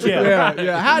championship?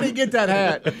 Yeah. How did he get that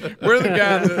hat? We're the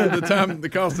guy the time that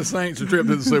cost the Saints a trip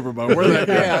to the Super Bowl. We're that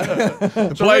guy.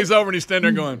 The play's over and he's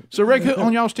standing there going. So, Rick,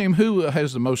 on y'all's team, who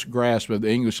has the most grasp of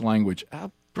the English language?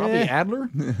 Probably Adler.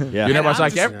 Yeah. And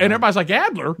everybody's like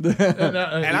Adler.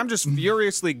 And I'm just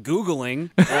furiously Googling.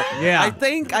 Yeah. I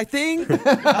think.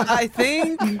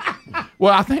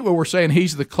 Well, I think what we're saying,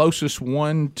 he's the closest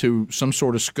one to some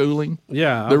sort of schooling.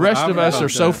 Yeah. The rest of us are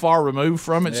so far removed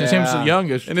from it since him's the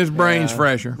youngest. And his brain's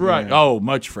fresher. Right. Yeah. Oh,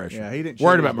 much fresher. Yeah, he didn't.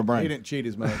 Worried cheat about my brain. He didn't cheat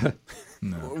his money.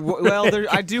 Well,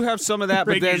 I do have some of that,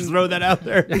 but then throw that out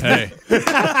there. Hey.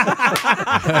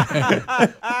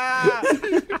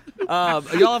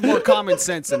 y'all have more common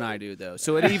sense than I do, though.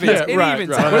 So it evens. Yeah, right,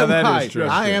 evens right. out. Well, that Right. is true.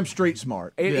 I am street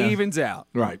smart. It evens out.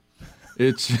 Right.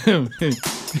 It's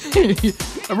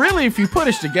really, if you put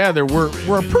us together,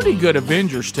 we're a pretty good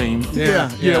Avengers team.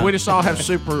 Yeah. You know, we just all have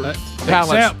super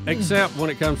talents. Except when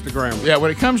it comes to grammar. Yeah, when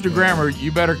it comes to grammar,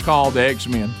 you better call the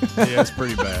X-Men. Yeah, it's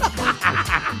pretty bad.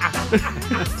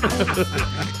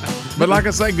 But like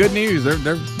I say, good news.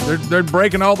 They're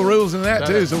breaking all the rules in that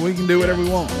too, so we can do whatever we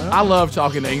want. I love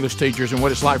talking to English teachers and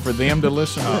what it's like for them to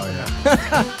listen. Oh yeah.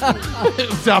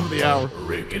 Top of the hour.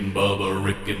 Rick and Bubba,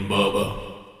 Rick and Bubba.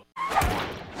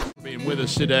 Being with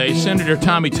us today, Senator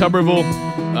Tommy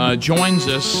Tuberville joins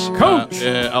us. Coach!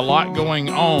 A lot going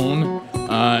on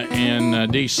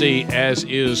in D.C., as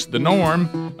is the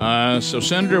norm. So,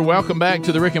 Senator, welcome back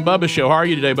to the Rick and Bubba Show. How are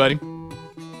you today, buddy?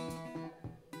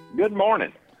 Good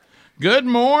morning. Good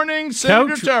morning,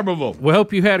 Senator Coach. Tuberville. We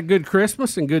hope you had a good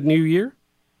Christmas and good New Year.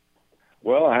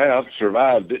 Well, I have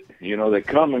survived it. You know, they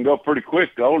come and go pretty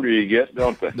quick the older you get,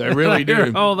 don't they? They really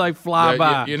do. Oh, they fly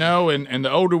by. You know, and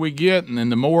the older we get, and then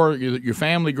the more your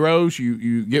family grows,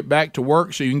 you get back to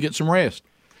work so you can get some rest.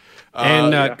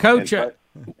 And Coach, And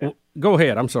go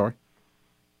ahead. I'm sorry.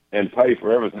 and pay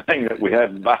for everything that we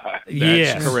had to buy.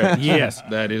 Yes, correct. Yes,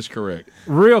 that is correct.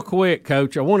 Real quick,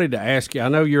 Coach, I wanted to ask you. I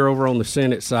know you're over on the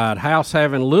Senate side. House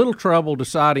having a little trouble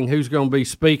deciding who's going to be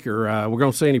Speaker. We're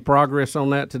going to see any progress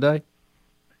on that today?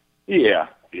 Yeah.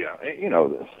 You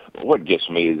know, what gets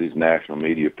me is these national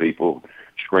media people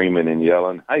screaming and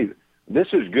yelling. Hey, this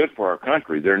is good for our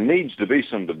country. There needs to be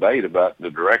some debate about the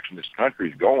direction this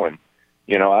country's going.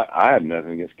 You know, I have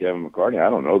nothing against Kevin McCarthy. I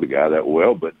don't know the guy that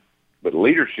well, but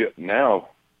leadership now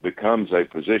becomes a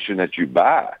position that you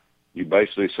buy. You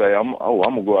basically say, I'm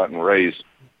going to go out and raise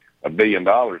 $1 billion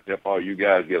if all you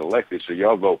guys get elected, so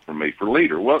y'all vote for me for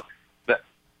leader. Well,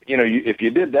 if you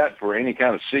did that for any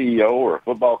kind of CEO or a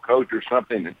football coach or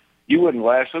something, you wouldn't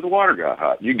last till the water got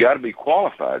hot. You got to be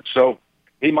qualified. So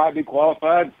he might be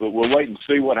qualified, but we'll wait and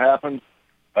see what happens.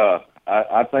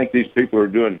 I think these people are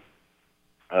doing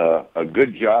a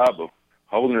good job of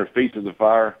holding their feet to the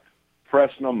fire,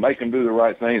 pressing them, making them do the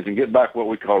right things, and get back what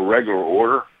we call regular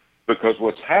order. Because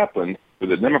what's happened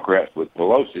with the Democrats with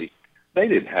Pelosi, they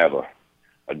didn't have a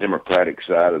Democratic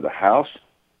side of the House.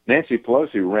 Nancy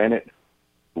Pelosi ran it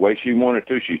the way she wanted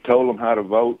to. She told them how to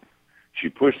vote. She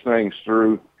pushed things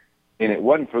through, and it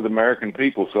wasn't for the American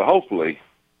people. So hopefully,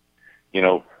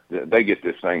 they get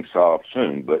this thing solved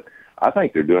soon. But I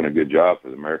think they're doing a good job for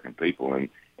the American people, and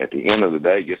at the end of the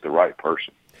day, get the right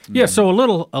person. Yeah, so a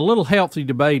little healthy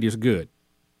debate is good.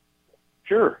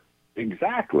 Sure,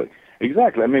 exactly.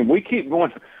 I mean, we keep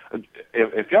going.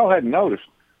 If y'all hadn't noticed,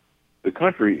 the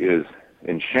country is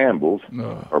in shambles.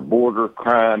 Our border,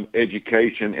 crime,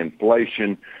 education,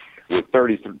 inflation, with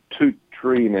 $32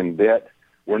 trillion in debt.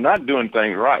 We're not doing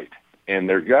things right, and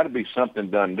there's got to be something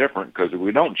done different, because if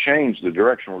we don't change the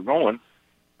direction we're going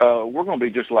to be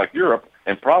just like Europe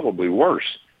and probably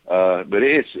worse. But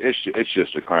it's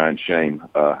just a crying shame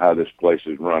how this place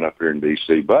is run up here in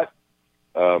D.C. But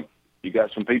you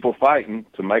got some people fighting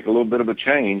to make a little bit of a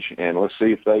change, and let's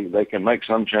see if they can make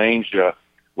some change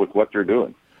with what they're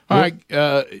doing. All right,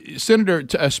 Senator,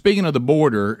 speaking of the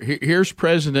border, here's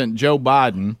President Joe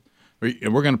Biden.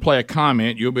 We're going to play a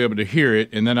comment. You'll be able to hear it,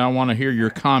 and then I want to hear your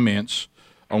comments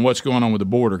on what's going on with the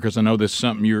border, because I know this is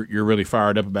something you're really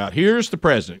fired up about. Here's the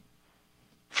president.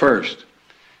 First,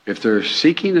 if they're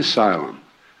seeking asylum,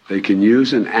 they can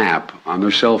use an app on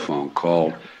their cell phone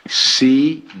called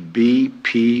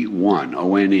CBP1,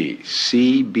 O-N-E,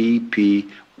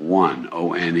 CBP1,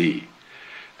 O-N-E.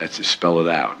 That's to spell it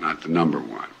out, not the number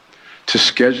one. To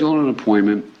schedule an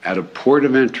appointment at a port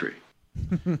of entry.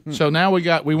 So now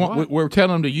we're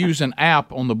telling them to use an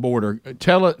app on the border.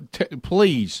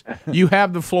 Please, you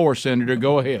have the floor, Senator.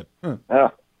 Go ahead.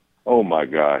 Oh my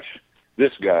gosh,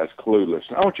 this guy's clueless.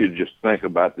 I want you to just think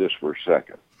about this for a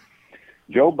second.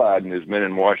 Joe Biden has been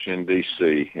in Washington,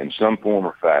 D.C. in some form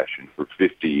or fashion for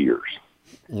 50 years.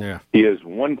 Yeah. He has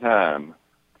one time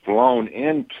flown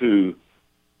into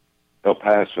El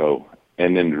Paso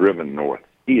and then driven north.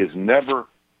 He has never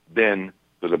been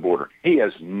to the border. He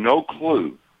has no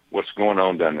clue what's going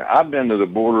on down there. I've been to the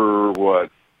border,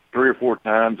 3 or 4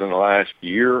 times in the last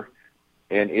year,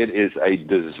 and it is a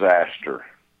disaster.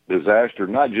 Disaster,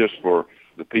 not just for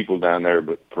the people down there,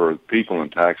 but for people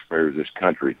and taxpayers of this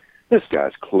country. This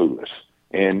guy's clueless,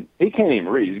 and he can't even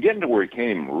read. He's getting to where he can't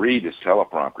even read his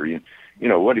teleprompter. You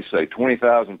know, what did he say,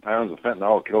 20,000 pounds of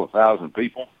fentanyl kill 1,000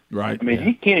 people? Right. I mean,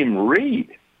 he can't even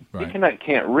read. Right. He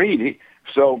can't read.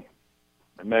 So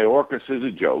Mayorkas is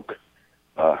a joke.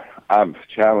 I've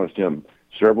challenged him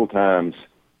several times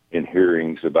in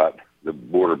hearings about the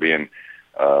border being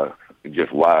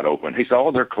just wide open. He said,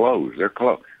 "Oh, they're closed. They're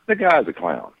closed." The guy's a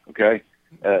clown, okay?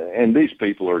 And these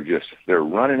people are they're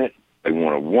running it. They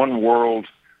want a one-world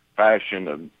fashion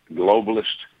of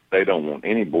globalist. They don't want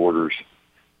any borders.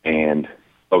 And,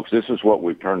 folks, this is what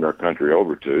we've turned our country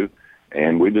over to,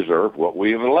 and we deserve what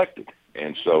we have elected.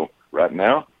 And so right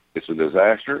now, it's a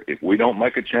disaster. If we don't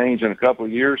make a change in a couple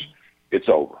of years, it's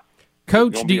over.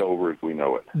 Coach, it's going to be over if we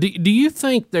know it. Do you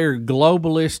think they're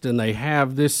globalist and they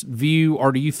have this view,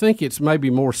 or do you think it's maybe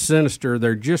more sinister,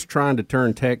 they're just trying to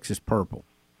turn Texas purple?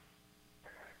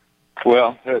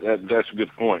 Well, that's a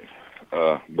good point,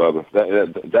 Bubba.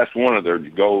 That's one of their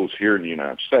goals here in the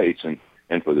United States, and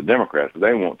for the Democrats,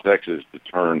 they want Texas to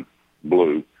turn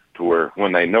blue, to where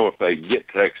when they know if they get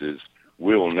Texas,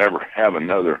 we'll never have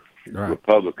another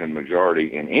Republican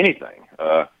majority in anything.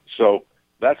 So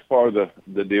that's part of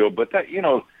the deal. But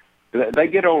they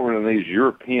get over in these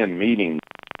European meetings,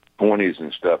 20s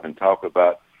and stuff, and talk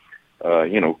about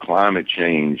climate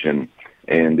change and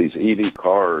these EV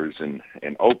cars and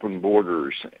open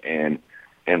borders and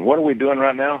what are we doing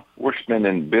right now? We're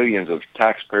spending billions of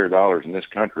taxpayer dollars in this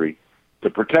country to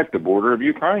protect the border of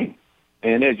Ukraine.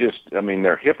 And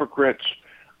they're hypocrites.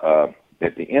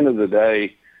 At the end of the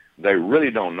day, they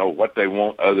really don't know what they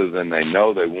want, other than they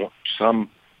know they want some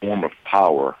form of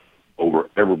power over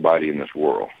everybody in this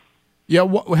world. Yeah,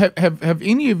 have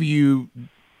any of you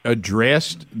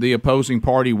addressed the opposing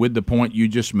party with the point you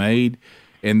just made?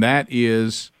 And that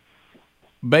is,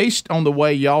 based on the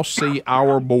way y'all see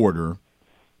our border,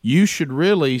 you should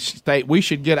really state we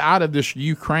should get out of this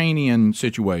Ukrainian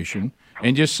situation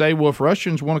and just say, well, if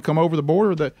Russians want to come over the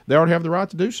border, they ought to have the right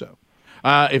to do so.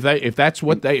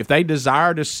 If they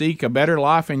desire to seek a better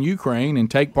life in Ukraine and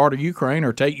take part of Ukraine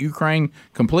or take Ukraine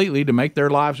completely to make their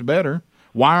lives better,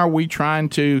 why are we trying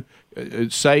to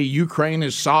say Ukraine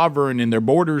is sovereign and their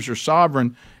borders are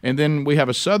sovereign, and then we have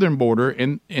a southern border,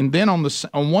 and then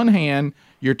on one hand,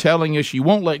 you're telling us you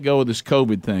won't let go of this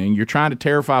COVID thing. You're trying to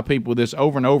terrify people with this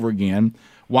over and over again,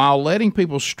 while letting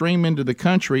people stream into the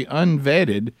country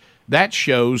unvetted. That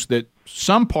shows that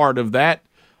some part of that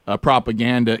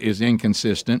propaganda is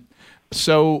inconsistent.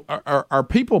 So are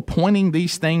people pointing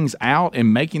these things out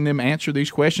and making them answer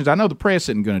these questions? I know the press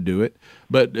isn't going to do it,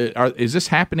 but is this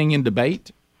happening in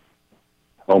debate?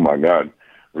 Oh, my God,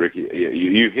 Ricky,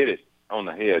 you hit it on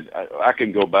the head. I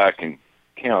can go back and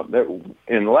count that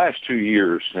in the last 2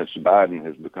 years since Biden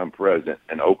has become president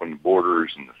and opened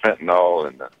borders and the fentanyl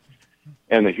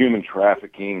and the human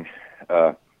trafficking.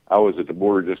 I was at the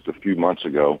border just a few months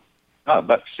ago,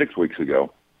 about 6 weeks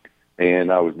ago,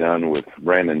 and I was down with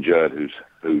Brandon Judd,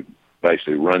 who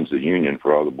basically runs the union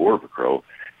for all the Border Patrol,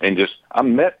 and I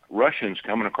met Russians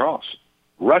coming across.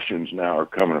 Russians now are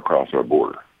coming across our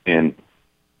border.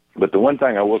 But the one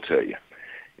thing I will tell you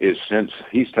is since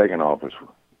he's taken office,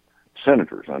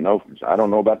 senators, I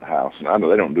don't know about the House, and I know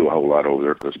they don't do a whole lot over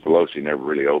there because Pelosi never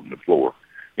really opened the floor.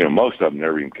 Most of them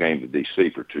never even came to D.C.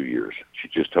 for 2 years. She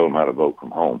just told them how to vote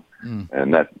from home.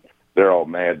 And that they're all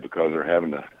mad because they're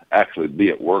having to actually be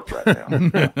at work right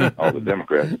now. All the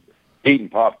Democrats eating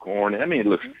popcorn. I mean, it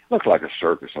looks like a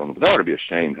circus on them. But they ought to be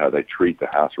ashamed how they treat the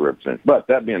House of Representatives. But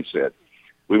that being said,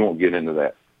 we won't get into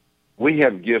that. We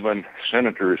have given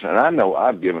senators, and I know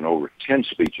I've given over 10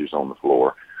 speeches on the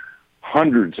floor,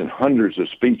 hundreds and hundreds of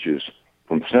speeches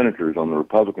from senators on the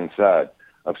Republican side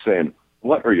of saying,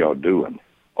 what are y'all doing?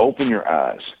 Open your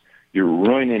eyes. You're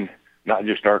ruining not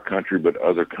just our country, but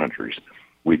other countries.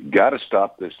 We've got to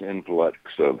stop this influx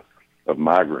of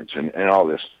migrants and all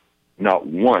this. Not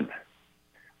one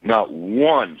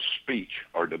speech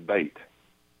or debate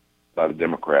by the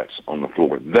Democrats on the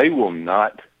floor. They will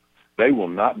not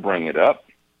bring it up.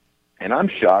 And I'm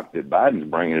shocked that Biden's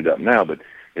bringing it up now, but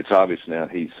it's obvious now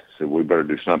he's said we better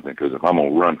do something because if I'm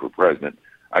going to run for president,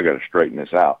 I got to straighten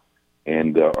this out.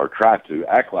 And or try to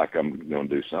act like I'm going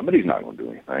to do something, but he's not going to do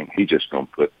anything. He's just going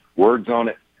to put words on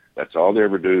it. That's all they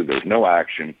ever do. There's no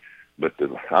action. But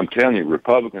I'm telling you,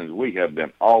 Republicans, we have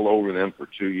been all over them for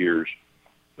 2 years,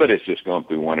 but it's just going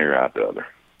through one ear out the other.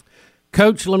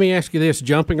 Coach, let me ask you this,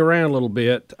 jumping around a little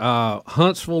bit.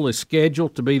 Huntsville is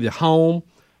scheduled to be the home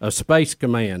of Space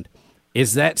Command.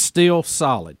 Is that still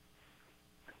solid?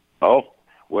 Oh,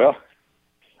 well,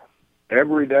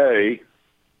 every day,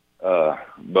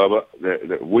 Bubba,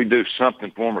 that we do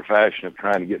something form or fashion of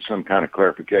trying to get some kind of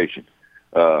clarification.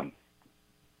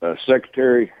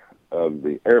 Secretary of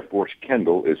the Air Force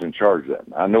Kendall is in charge of that.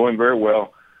 I know him very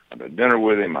well. I've had dinner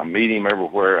with him. I meet him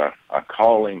everywhere. I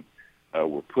call him.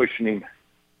 We're pushing him.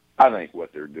 I think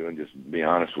what they're doing, just to be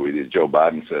honest with you, Joe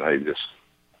Biden said, hey,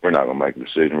 we're not going to make a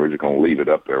decision. We're just going to leave it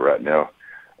up there right now.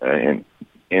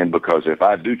 And because if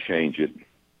I do change it,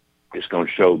 it's going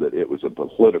to show that it was a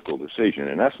political decision,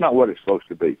 and that's not what it's supposed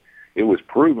to be. It was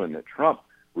proven that Trump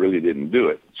really didn't do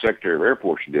it. Secretary of Air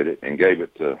Force did it and gave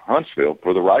it to Huntsville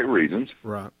for the right reasons.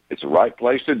 Right. It's the right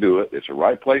place to do it. It's the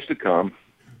right place to come.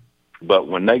 But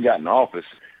when they got in office,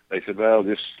 they said, well,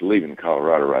 just leaving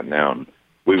Colorado right now, and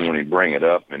we want to bring it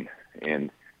up, and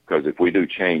because if we do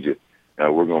change it,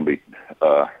 we're going to be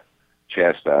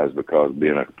chastised because of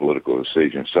being a political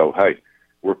decision. So, hey,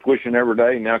 we're pushing every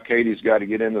day. Now Katie's got to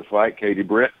get in the fight, Katie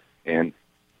Britt, and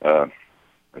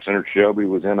Senator Shelby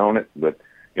was in on it. But,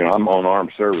 I'm on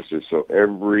armed services, so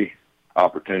every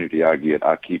opportunity I get,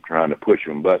 I keep trying to push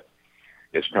them. But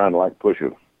it's trying to like push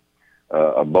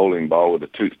a bowling ball with a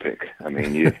toothpick. I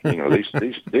mean,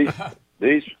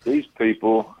 these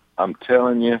people, I'm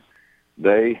telling you,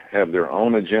 they have their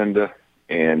own agenda,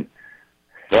 and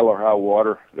hell or high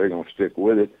water, they're going to stick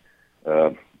with it.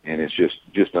 And it's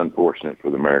just unfortunate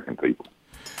for the American people.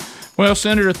 Well,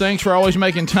 Senator, thanks for always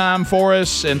making time for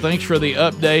us, and thanks for the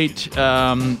update.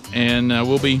 And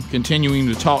we'll be continuing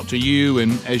to talk to you.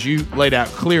 And as you laid out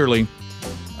clearly,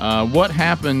 what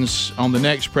happens on the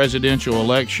next presidential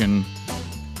election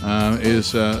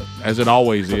is, as it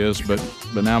always is, but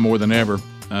now more than ever,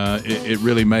 it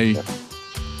really may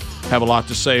have a lot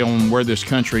to say on where this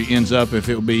country ends up if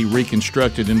it will be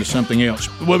reconstructed into something else.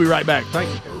 We'll be right back. Thank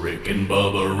you. Rick and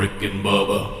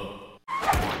Bubba.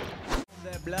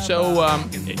 So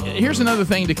here's another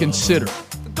thing to consider.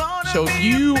 So if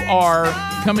you are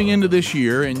coming into this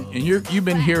year and you've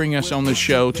been hearing us on this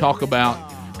show talk about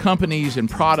companies and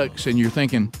products, and you're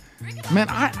thinking, man,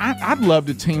 I'd love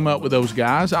to team up with those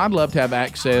guys. I'd love to have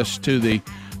access to the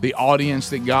the audience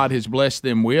that God has blessed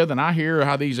them with, and I hear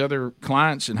how these other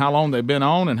clients and how long they've been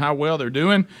on and how well they're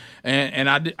doing, and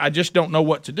I just don't know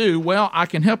what to do. Well, I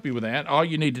can help you with that. All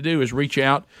you need to do is reach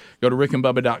out, go to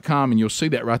rickandbubba.com, and you'll see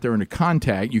that right there under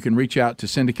contact. You can reach out to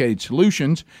Syndicated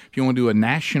Solutions if you want to do a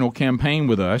national campaign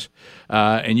with us,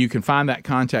 and you can find that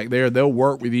contact there. They'll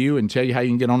work with you and tell you how you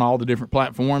can get on all the different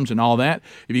platforms and all that.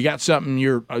 If you got something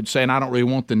you're saying, I don't really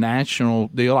want the national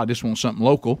deal, I just want something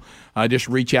local, just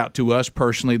reach out to us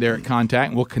personally there at Contact,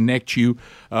 and we'll connect you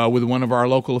with one of our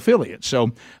local affiliates.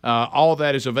 So all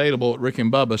that is available at Rick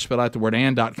and Bubba, spell out the word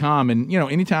and.com. And,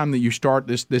 anytime that you start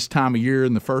this time of year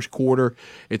in the first quarter,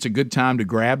 it's a good time to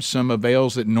grab some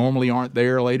avails that normally aren't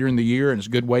there later in the year, and it's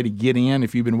a good way to get in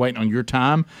if you've been waiting on your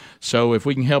time. So if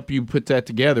we can help you put that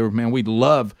together, man, we'd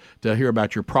love to hear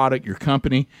about your product, your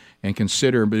company, and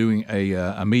consider doing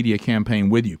a media campaign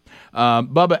with you.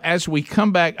 Bubba, as we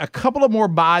come back, a couple of more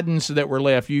Bidens that were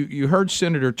left. You heard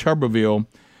Senator Tuberville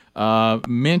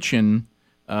mention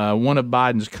one of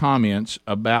Biden's comments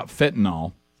about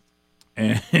fentanyl.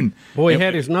 And boy, he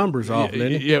had his numbers off,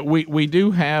 didn't he? Yeah, we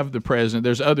do have the president.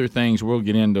 There's other things. We'll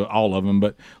get into all of them,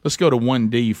 but let's go to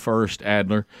 1D first,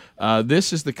 Adler.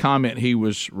 This is the comment he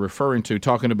was referring to,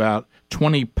 talking about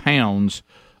 20 pounds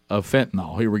of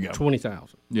fentanyl. Here we go.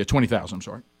 20,000. Yeah, 20,000, I'm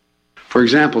sorry. For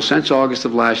example, since August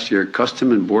of last year,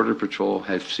 Custom and Border Patrol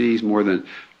have seized more than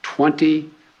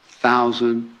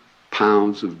 20,000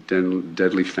 pounds of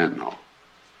deadly fentanyl.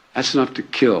 That's enough to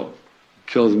kill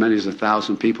as many as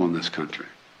 1,000 people in this country.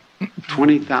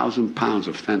 20,000 pounds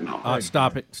of fentanyl.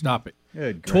 Stop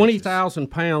it. 20,000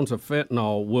 pounds of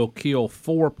fentanyl will kill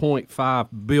 4.5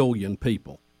 billion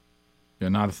people. Yeah,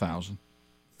 not 1,000.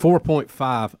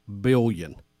 4.5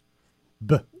 billion.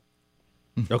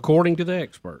 According to the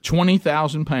experts.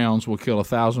 20,000 pounds will kill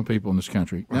 1,000 people in this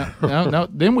country. No,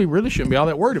 then we really shouldn't be all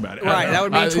that worried about it. Right, that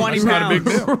would mean 20 pounds.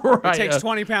 Right, it takes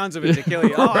 20 pounds of it to kill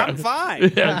you. Oh, I'm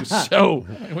fine. Yeah, so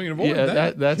we can avoid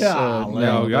that.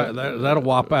 That'll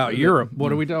wipe out Europe.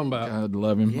 What are we talking about? God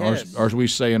love him. Yes. Or as we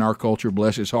say in our culture,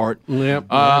 bless his heart. Yep,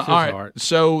 all his right, heart.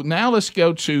 so now let's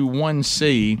go to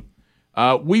 1C.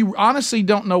 We honestly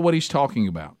don't know what he's talking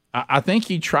about. I think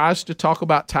he tries to talk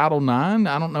about Title IX.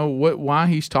 I don't know why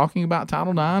he's talking about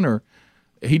Title IX, or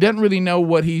he doesn't really know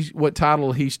what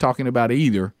title he's talking about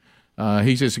either.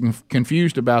 He's as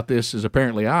confused about this as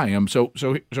apparently I am. So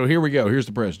here we go. Here's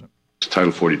the president.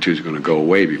 Title 42 is going to go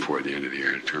away before the end of the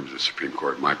year in terms of the Supreme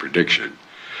Court, my prediction.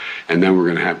 And then we're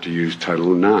going to have to use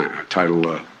Title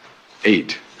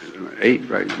 8. 8,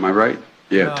 right? Am I right?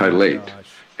 Yeah, Title 8.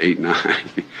 8, 9.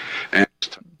 And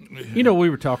we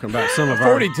were talking about some of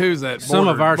our 42's that some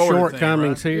of our border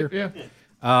shortcomings thing, right? here.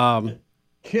 Yeah.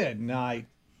 Good night.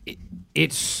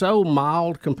 It's so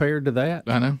mild compared to that.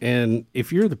 I know. And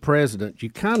if you're the president, you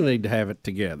kind of need to have it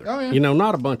together. Oh, yeah.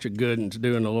 Not a bunch of good ones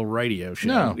doing a little radio show.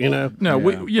 No.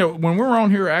 Yeah. When we're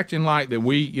on here acting like that,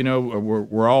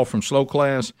 we're all from slow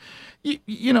class.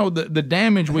 The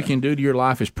damage we can do to your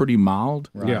life is pretty mild.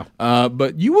 Right. Yeah.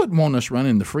 But you wouldn't want us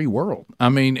running the free world. I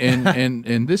mean,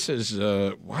 and this is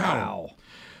wow.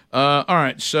 All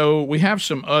right, so we have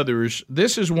some others.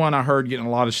 This is one I heard getting a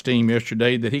lot of steam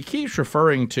yesterday, that he keeps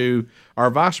referring to our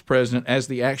vice president as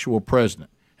the actual president.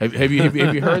 Have you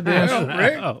heard this?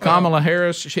 Kamala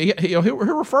Harris. He'll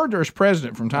refer to her as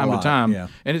president from time to time. Yeah.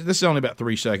 And this is only about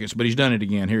 3 seconds, but he's done it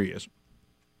again. Here he is.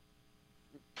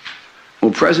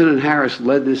 Well, President Harris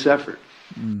led this effort.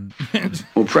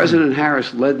 Well, President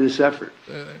Harris led this effort.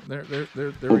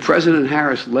 Well, President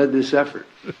Harris led this effort.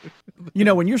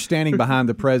 When you're standing behind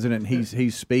the president and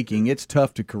he's speaking, it's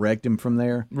tough to correct him from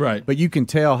there. Right. But you can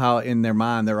tell how in their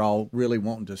mind they're all really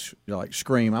wanting to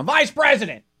scream, "I'm vice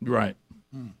president." Right.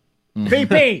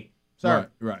 VP. Sir.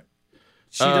 Right.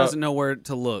 She doesn't know where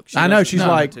to look. I know. She's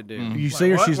like, to do. you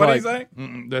see her, she's what like, did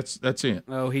he say? That's it.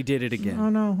 Oh, he did it again. oh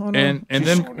no. And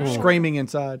then Screaming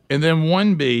inside. And then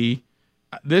 1B,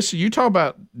 this you talk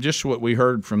about just what we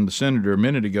heard from the senator a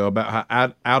minute ago about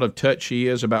how out of touch he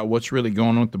is about what's really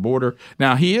going on at the border.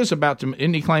 Now he is about to,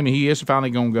 isn't he claiming he is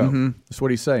finally going to go? Mm-hmm. That's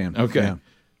what he's saying. Okay. Yeah.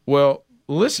 Well,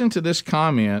 listen to this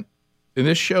comment, and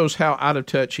this shows how out of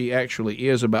touch he actually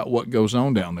is about what goes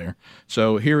on down there.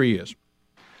 So here he is.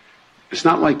 It's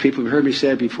not like people, you've heard me say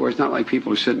it before, it's not like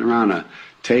people are sitting around a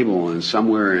table and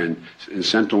somewhere in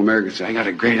Central America and say, I got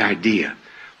a great idea.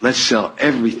 Let's sell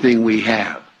everything we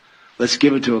have. Let's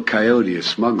give it to a coyote, a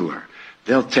smuggler.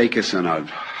 They'll take us on a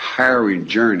harrowing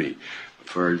journey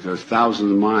for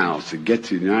thousands of miles to get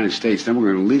to the United States. Then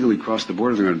we're going to legally cross the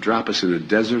border. They're going to drop us in the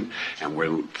desert, and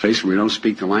we're faced we don't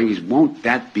speak the language. Won't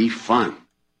that be fun?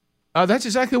 That's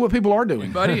exactly what people are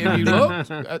doing, buddy. If you look,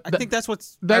 I think that's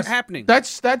what's happening.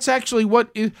 That's actually what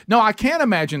is. No, I can't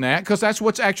imagine that because that's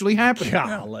what's actually happening.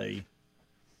 Golly.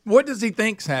 What does he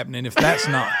think's happening if that's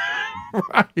not?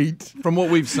 Right. From what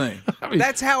we've seen.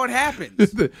 That's how it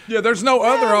happens. Yeah, there's no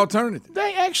other alternative.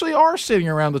 They actually are sitting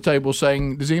around the table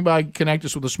saying, does anybody connect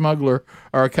us with a smuggler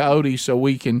or a coyote so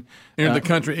we can enter the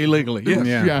country illegally? Yes.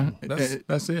 Yeah.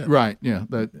 That's it. Right, yeah.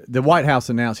 The White House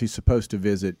announced he's supposed to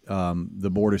visit the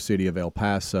border city of El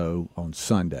Paso on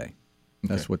Sunday.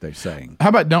 That's what they're saying. How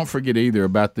about don't forget either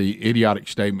about the idiotic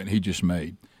statement he just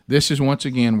made. This is once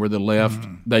again where the left,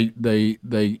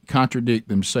 they contradict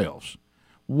themselves.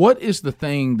 What is the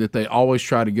thing that they always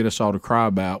try to get us all to cry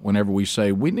about whenever we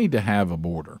say we need to have a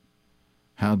border?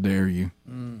 How dare you?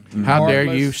 How dare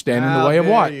you stand in the way of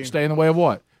what? Stay in the way of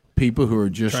what? People who are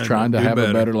just trying to have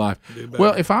a better life.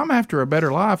 Well, if I'm after a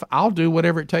better life, I'll do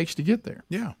whatever it takes to get there.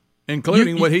 Yeah,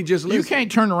 including what he just listed. You can't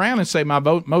turn around and say my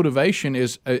motivation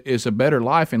is a better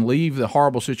life and leave the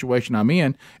horrible situation I'm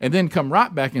in and then come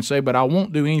right back and say, but I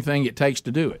won't do anything it takes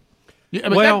to do it. Yeah,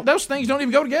 but those things don't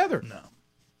even go together. No.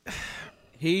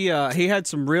 He had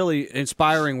some really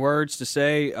inspiring words to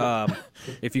say.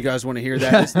 If you guys want to hear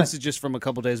that, this is just from a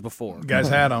couple days before. Guy's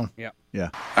hat on. Yeah.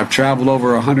 I've traveled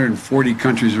over 140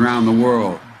 countries around the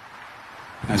world.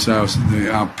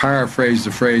 I'll paraphrase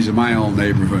the phrase in my own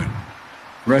neighborhood.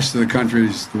 The rest of the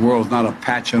countries, the world's not a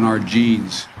patch on our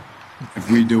genes.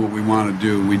 If we do what we want to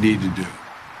do, we need to do.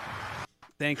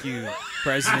 Thank you,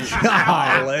 President.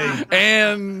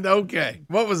 And okay,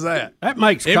 what was that? That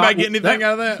makes anybody get anything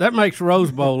out of that? That makes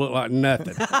Rose Bowl look like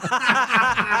nothing.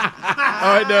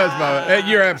 Oh, it does, Bubba.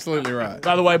 You're absolutely right.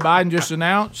 By the way, Biden just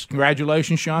announced,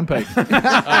 congratulations, Sean Payton. Look,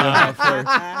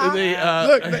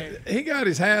 he got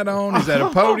his hat on. He's at a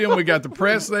podium. We got the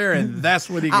press there, and that's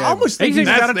what he got. I almost think he's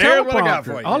got a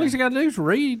teleprompter. All he's got to do is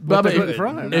read what they put in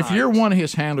front of him. If you're one of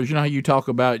his handlers, you know how you talk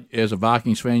about as a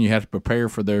Vikings fan, you have to prepare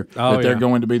for that they're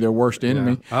going to be their worst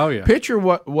enemy. Oh, yeah. Picture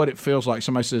what it feels like.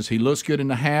 Somebody says he looks good in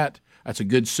the hat. That's a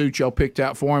good suit y'all picked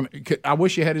out for him. I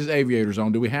wish he had his aviators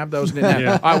on. Do we have those? All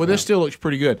right, well, this still looks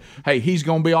pretty good. Hey, he's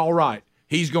going to be all right.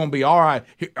 He's going to be all right.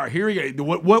 Here he go.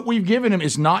 What we've given him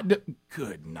is not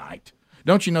good night.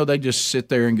 Don't you know they just sit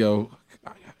there and go,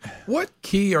 what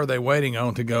key are they waiting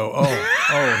on to go,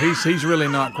 he's really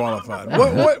not qualified?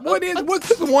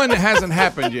 What's the one that hasn't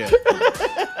happened yet?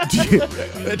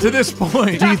 To this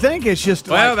point. Do you think it's just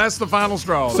that's the final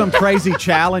straw. Some crazy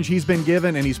challenge he's been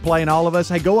given and he's playing all of us?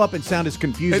 Hey, go up and sound as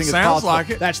confusing as possible.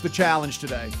 Like it. That's the challenge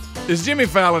today. Is Jimmy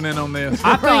Fallon in on this?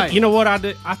 I think, you know what I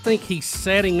do? I think he's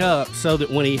setting up so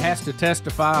that when he has to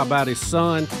testify about his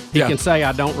son, he can say,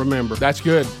 I don't remember. That's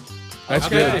good. That's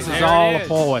good. This is all a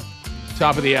ploy.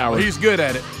 Top of the hour. He's good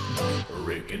at it.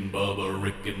 Rick and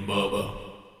Bubba.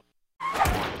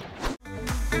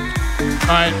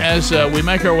 All right, as we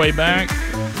make our way back,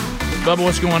 Bubba,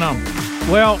 what's going on?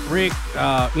 Well, Rick,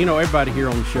 everybody here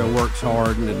on the show works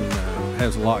hard and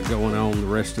has a lot going on the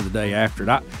rest of the day after it.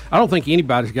 I don't think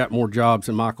anybody's got more jobs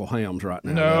than Michael Helms right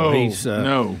now.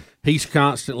 No. He's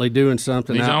constantly doing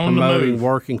something, He's out on the promoting, move.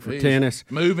 working for tennis.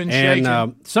 Moving, shaking.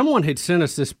 And someone had sent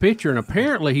us this picture, and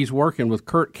apparently he's working with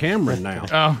Kurt Cameron now.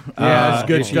 It's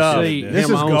good stuff. This is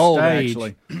gold,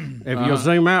 actually. If you'll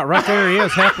zoom out, right there he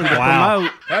is helping to promote.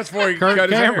 That's before he Kurt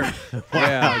cut his Cameron. hair.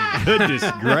 Yeah, goodness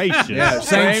gracious. Yeah,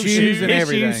 same shoes and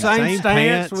everything. Same stance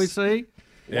pants. we see.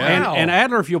 Wow. And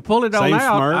Adler, if you'll pull it on Same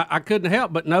out, smirk. I couldn't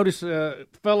help but notice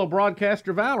fellow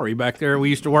broadcaster Valerie back there we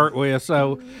used to work with.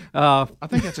 So I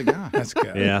think that's a guy. That's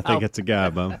good. Yeah, I think it's a guy,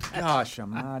 Bo. Gosh,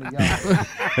 almighty.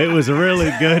 It was a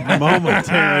really good moment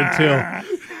there until,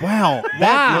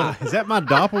 wow, is that my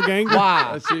doppelganger?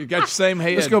 Wow. You got your same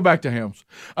head. Let's go back to Helms.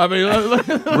 I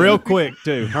mean, Real quick,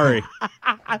 too. Hurry.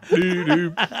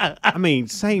 I mean,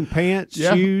 same pants,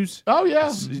 shoes. Oh,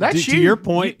 yeah. That's To your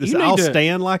point, I'll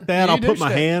stand like that. You I'll do put my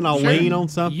stand. hand, I'll lean on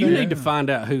something. you need to find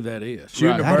out who that is.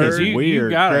 Shooting a That bird. is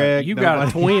weird, Craig. You got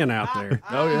a twin out there.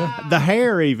 Oh, yeah. The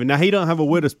hair even. Now, he don't have a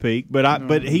widow's peak,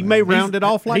 but he may round it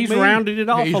off like He's me. rounded it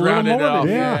off He's a little rounded more it off,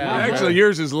 than yeah. Actually,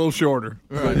 yours is a little shorter.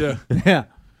 But yeah. Yeah.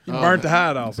 You burnt the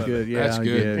hide off. Good. Yeah, That's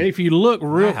good. And if you look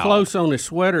real close on his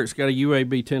sweater, it's got a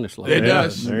UAB tennis logo. It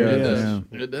does. There it is. Yeah.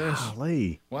 It does.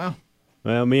 Golly. Wow.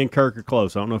 Well, me and Kirk are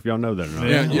close. I don't know if y'all know that or not.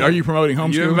 Yeah. Are you promoting You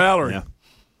and homeschool? Valerie. Yeah.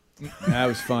 That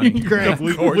was funny. Greg,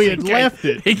 we had left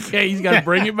it. He's got to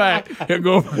bring it back. He'll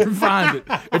go over and find it.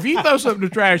 If you throw something in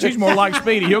the trash, he's more like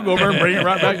Speedy. He'll go over and bring it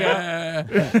right back out.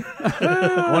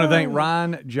 I want to thank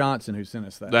Ryan Johnson who sent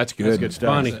us that. That's good. That's good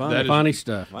stuff. Funny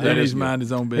stuff. Then he's mind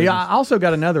his own business. Yeah, I also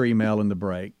got another email in the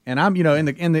break, and I'm,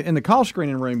 in the call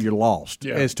screening room, you're lost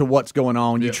as to what's going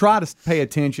on. You try to pay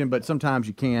attention, but sometimes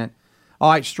you can't. All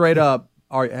right, straight up,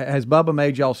 has Bubba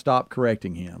made y'all stop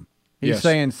correcting him? He's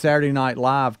saying Saturday Night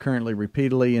Live currently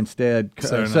repeatedly instead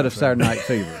of Saturday Night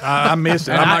Fever. I missed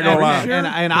it. I'm not going to lie.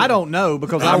 And I don't know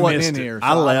because I wasn't in here. So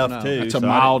I left, too. It's a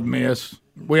mild miss.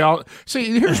 We all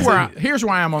see. Here's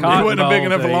why I'm on. It wasn't a big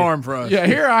enough alarm for us. Yeah,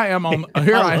 here I am on.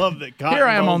 Here I love that. Here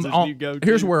I am on.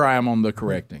 Here's where I am on the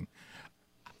correcting.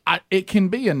 It can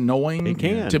be annoying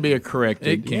to be corrected.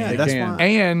 It can. That's fine.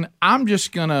 And I'm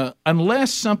just gonna,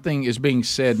 unless something is being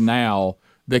said now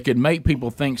that could make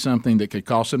people think something that could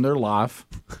cost them their life,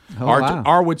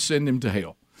 or would send them to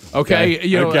hell. Okay,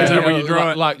 you know, Is that where you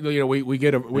draw it? Like we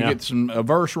get a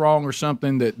verse wrong or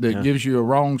something that gives you a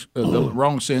wrong the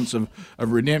wrong sense of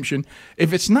redemption.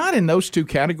 If it's not in those two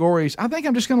categories, I think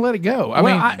I'm just going to let it go. I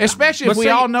mean, especially if we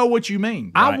all know what you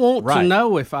mean. I want to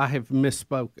know if I have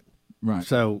misspoken. Right.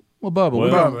 So. Well, Bubba,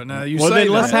 Bubba, now you say then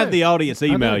let's that. have the audience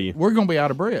email you. We're going to be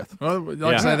out of breath. Well,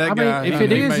 like I say, that guy. If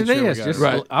it is, it is. Sure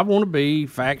Just, I want to be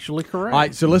factually correct. All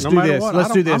right, so let's do this.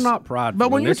 Let's do this. I'm not prideful. But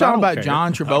when you're talking about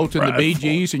John Travolta and the Bee prideful.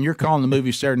 Gees and you're calling the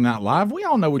movie Saturday Night Live, we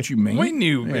all know what you mean. We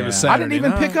knew it was I Saturday didn't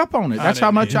even night. pick up on it. That's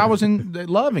how much I was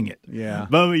loving it. Yeah.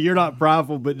 Bubba, you're not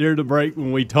prideful, but during the break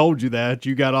when we told you that,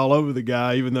 you got all over the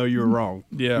guy even though you were wrong.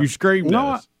 Yeah. You screamed at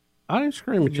us. I didn't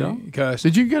scream at y'all.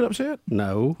 Did you get upset?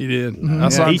 No. You did. Mm-hmm. I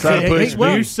saw him try to push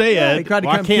me. You said, he tried to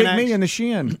come kick me in the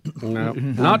shin. No,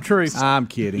 not true. I'm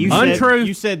kidding. Untrue.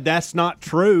 You said that's not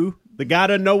true. The guy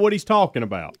doesn't know what he's talking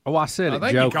about. Oh, I said it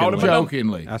think he called him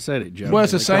jokingly. I said it jokingly. Well,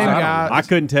 it's the same guy. I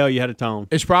couldn't tell you had a tone.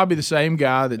 It's probably the same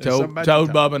guy that told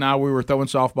Bubba and I we were throwing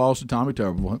softballs to Tommy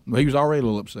Turbo. He was already a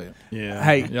little upset. Yeah.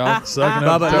 Hey, Y'all sucking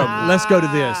up. Bubba, let's go to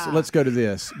this. Let's go to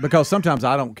this because sometimes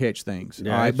I don't catch things.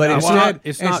 Yeah, all right, but instead not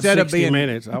of 60 being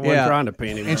minutes, I wasn't trying to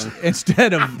pin him.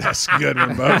 Instead of That's a good one,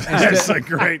 Bubba. That's a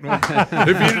great one. If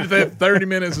you had had 30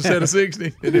 minutes instead of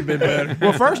 60, it'd have been better.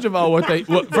 Well, first of all, what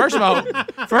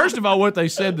they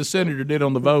said the senator did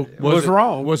on the vote was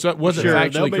wrong. Wasn't Sure,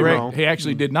 actually they'll be correct. wrong. He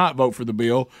actually did not vote for the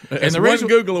bill. And the reason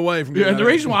Google away from and the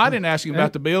reason why I didn't ask him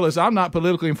about the bill is I'm not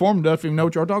politically informed enough to even know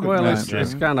what you're talking Well, about.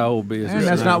 it's kind of old business. and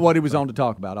that's not what he was on to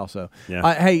talk about. Also,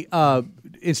 Yeah. hey,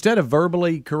 instead of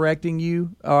verbally correcting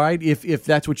you, all right, if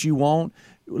that's what you want,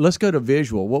 let's go to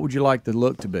visual. What would you like the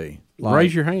look to be? Like,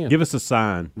 Raise your hand. Give us a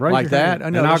sign. Raise like your that?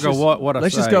 hand. No, and I'll let's go. just- What I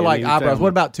Let's say, just go and like you eyebrows. tell me. What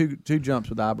about two jumps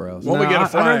with eyebrows? Well, we get a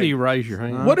I'd flag. rather you raise your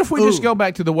hand. What if we just go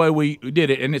back to the way we did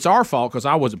it? And it's our fault because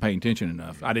I wasn't paying attention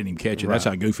enough. I didn't even catch it. That's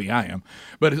how goofy I am.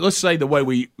 But let's say the way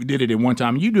we did it in one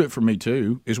time, you do it for me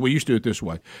too, is we used to do it this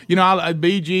way. You know,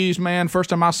 Bee Gees, man, first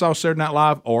time I saw Saturday Night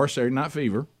Live or Saturday Night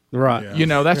Fever, Right. you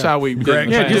know, that's how we did it.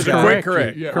 Yeah, just a quick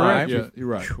correct. Yeah, Correct. right. Yeah, you're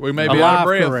right. We may A be out live of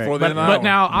breath correct. before the end of the But hour.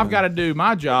 now I've got to do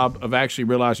my job of actually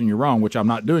realizing you're wrong, which I'm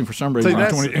not doing for some reason See, in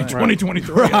that's-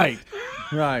 2023. Right.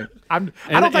 Right. I don't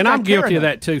And think I'm guilty of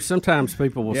enough. that too. Sometimes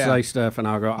people will Yeah. say stuff, and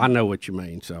I'll go, "I know what you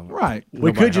mean." So Right.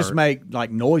 We could just make like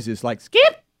noises like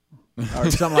skip or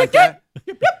something like that.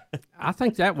 I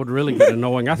think that would really get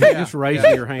annoying. I think just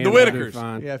raising your hand The would do Whitakers.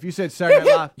 fine. Yeah, if you said Saturday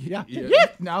Night Live. Yeah.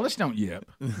 No, let's don't yip.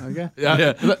 Okay.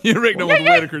 Yeah, you Rick know what the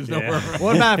Whitakers know.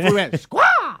 What about if we went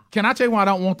squaw? Can I tell you why I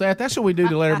don't want that? That's what we do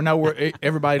to let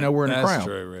everybody know we're in the That's crowd.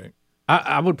 true, Rick.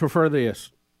 I would prefer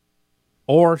this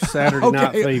or Saturday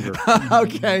Night Fever.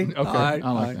 Okay. Okay, All right.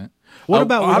 I like that. What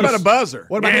about How about a buzzer?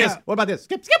 What about this? What about this?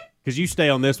 Skip, skip. Because you stay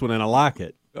on this one and I like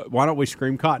it. Why don't we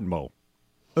scream Cotton Bowl?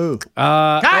 Ooh.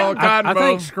 I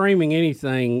think screaming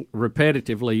anything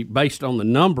repetitively based on the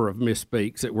number of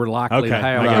misspeaks that we're likely to Okay,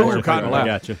 have. I got over you. people I out.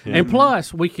 got you. Yeah. And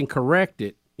plus, we can correct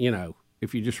it. You know,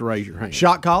 if you just raise your hand.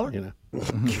 Shot collar? You know,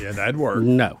 Yeah, that'd work.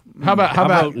 no. How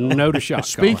about no to shot?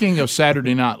 speaking of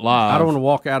Saturday Night Live? I don't want to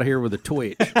walk out of here with a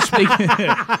twitch.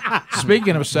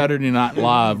 Speaking of Saturday Night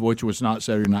Live, which was not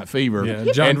Saturday Night Fever,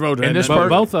 Yeah, John Travolta and this But per-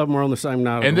 both of them were on the same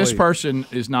night. of and the this week. person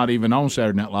is not even on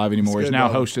Saturday Night Live anymore. He's now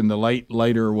hosting the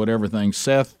later or whatever thing.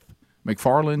 Seth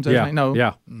MacFarlane's his Yeah, name? No,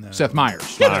 yeah. Seth Meyers.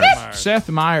 Seth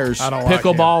Meyers I don't like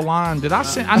pickleball line. Did I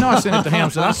send? I know I sent it to him.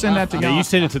 Did I send that to Yeah, you? you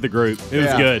sent it to the group. It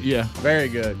was good. Yeah. Very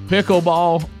good.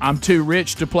 Pickleball. I'm too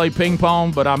rich to play ping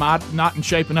pong, but I'm not in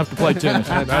shape enough to play tennis.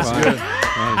 That's good.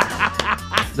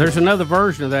 There's another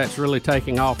version of that's really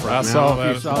taking off right now. saw If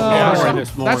you that. saw Yeah, the story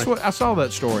this morning. that's what I saw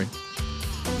that story.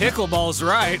 Pickleball's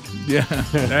right. Yeah.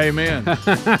 Amen.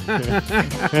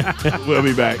 We'll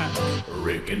be back.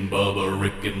 Rick and Bubba,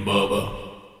 Rick and Bubba.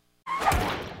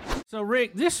 So,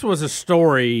 Rick, this was a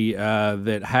story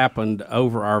that happened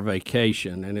over our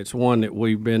vacation, and it's one that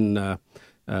we've been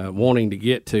wanting to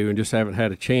get to and just haven't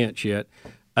had a chance yet.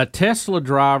 A Tesla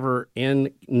driver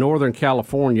in Northern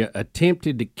California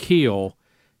attempted to kill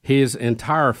his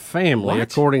entire family,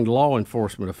 according to law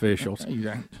enforcement officials.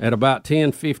 At about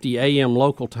 10:50 a.m.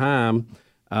 local time,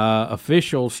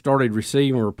 officials started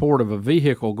receiving a report of a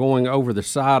vehicle going over the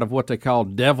side of what they call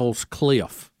Devil's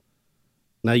Cliff.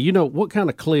 Now, what kind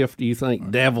of cliff do you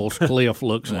think Devil's Cliff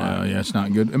looks like? Yeah, it's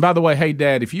not good. And by the way, hey,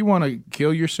 Dad, if you want to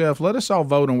kill yourself, let us all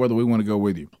vote on whether we want to go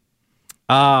with you.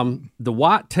 The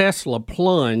white Tesla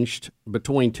plunged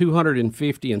between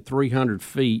 250 and 300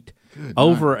 feet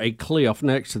over a cliff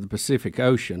next to the Pacific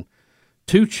Ocean.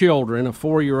 2 children, a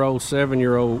 4-year-old,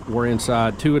 7-year-old, were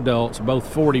inside. 2 adults,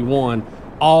 both 41,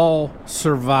 all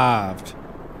survived.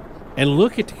 And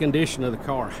look at the condition of the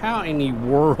car. How in the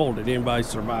world did anybody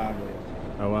survive this?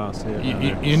 Oh, wow. See it.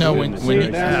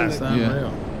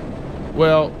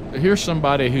 Well, here's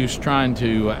somebody who's trying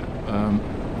to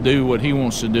do what he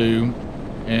wants to do,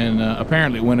 and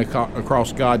apparently went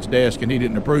across God's desk, and he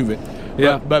didn't approve it.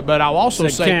 Yeah, but I'll also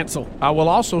say cancel. I will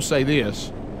also say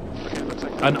this: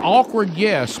 an awkward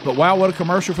yes, but wow, what a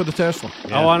commercial for the Tesla!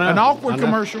 Yeah. Oh, I know. An awkward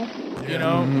commercial.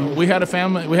 We had a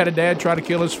family. We had a dad try to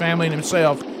kill his family and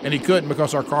himself, and he couldn't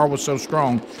because our car was so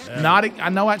strong. I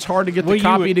know it's hard to get the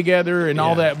copy together and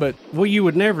all that, but you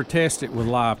would never test it with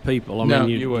live people. I mean,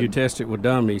 you test it with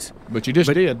dummies. But you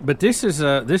just did. But this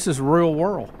is real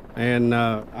world, and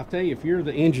I tell you, if you're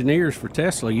the engineers for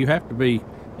Tesla, you have to be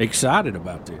excited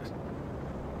about this.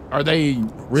 Are they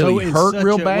really hurt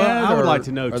real bad? Well, I would like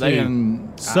to know are too. They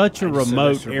in such a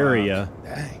remote area?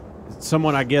 Dang.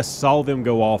 Someone, I guess, saw them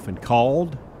go off and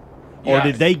called, or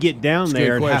did they get down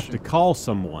there and have to call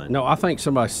someone? No, I think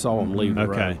somebody saw them leave the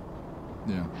road.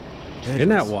 Yeah. Isn't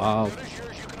that wild?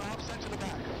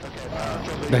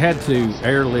 They had to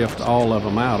airlift all of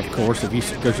them out, of course,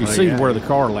 because you see where the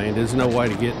car landed. There's no way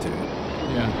to get to it.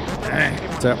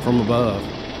 Yeah. Except from above.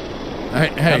 Hey.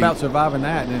 How about surviving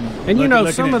that?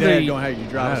 And some of the going, hey, you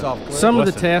drive us off cliff? Some of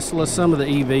the Teslas, some of the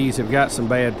EVs have got some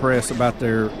bad press about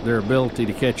their ability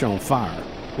to catch on fire.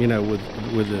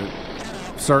 With the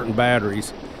certain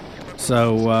batteries.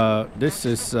 So this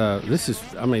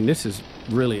is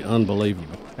really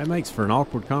unbelievable. That makes for an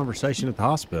awkward conversation at the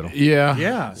hospital.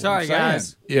 Yeah. Sorry,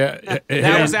 guys. Yeah.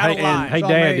 That was out of line. Hey,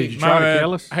 Dad, did you try to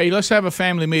kill us? Hey, let's have a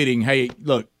family meeting. Hey,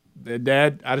 look,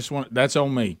 Dad, that's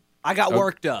on me. I got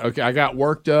worked up. Okay, I got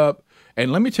worked up.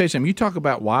 And let me tell you something. You talk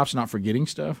about wives not forgetting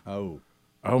stuff. Oh,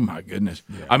 my goodness.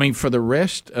 Yeah. I mean, for the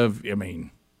rest of, you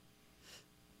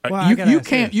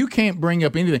can't bring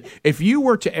up anything. If you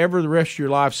were to ever the rest of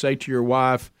your life say to your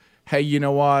wife, hey, you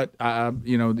know what? I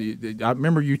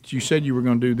remember you said you were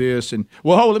going to do this, and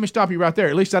let me stop you right there.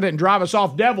 At least I didn't drive us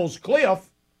off Devil's Cliff.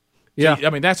 Yeah,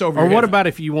 I mean that's over. Or what about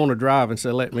if you want to drive and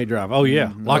say, "Let me drive"? Oh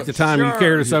yeah, like the time you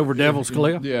carried us over Devil's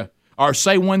Cliff. Yeah. Or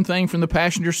say one thing from the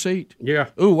passenger seat. Yeah.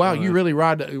 Ooh, wow, you really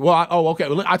ride. Okay.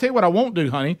 Well, I tell you what I won't do,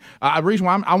 honey. The reason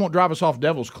why I won't drive us off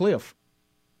Devil's Cliff.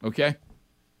 Okay.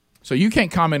 So you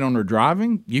can't comment on her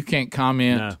driving. You can't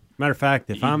comment. No. Matter of fact,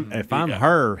 if I'm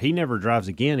her, he never drives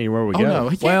again anywhere we go. No,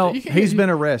 he's been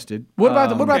arrested. What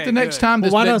about the next time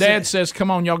that Dad says,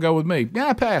 "Come on, y'all go with me"?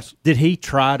 Yeah, pass. Did he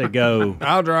try to go?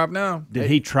 I'll drive now.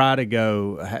 Did he try to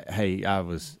go? Hey, I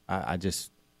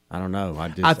don't know.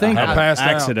 I think I had I passed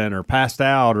accident out. Or passed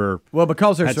out or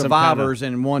because they're survivors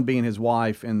and one being his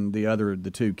wife and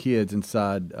the 2 kids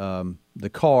inside the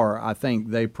car. I think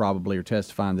they probably are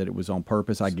testifying that it was on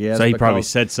purpose. I guess. So he probably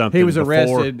said something. He was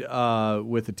arrested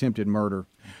with attempted murder.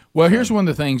 Well, here's one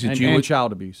of the things that and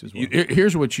child abuse as well.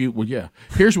 Here's what you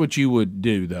would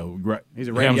do though. He's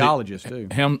a radiologist too.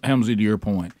 Helmsy, to your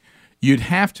point, you'd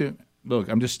have to look.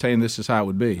 I'm just saying this is how it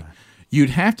would be. You'd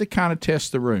have to kind of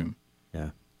test the room. Yeah.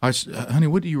 Honey,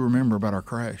 what do you remember about our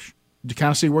crash? To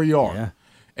kind of see where you are. Yeah.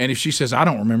 And if she says, I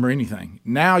don't remember anything,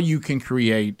 now you can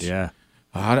create. Yeah.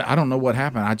 I don't know what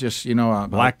happened. I just,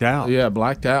 blacked out. Yeah,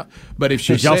 blacked out. But if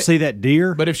she did y'all see that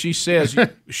deer? But if she says, but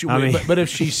if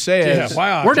she says,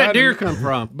 wow, where'd that deer come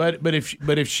from? But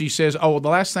if she says, the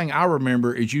last thing I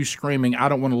remember is you screaming, I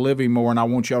don't want to live anymore, and I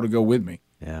want y'all to go with me.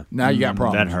 Yeah. Now you got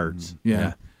problems. That hurts.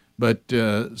 Yeah. But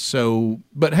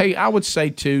hey, I would say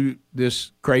to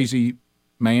this crazy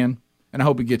man, and I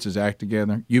hope he gets his act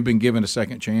together. You've been given a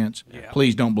second chance. Yeah.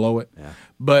 Please don't blow it. Yeah.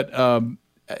 But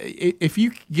if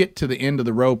you get to the end of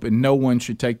the rope and no one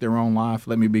should take their own life,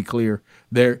 let me be clear.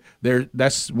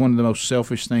 That's one of the most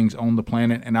selfish things on the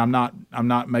planet, and I'm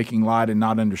not making light and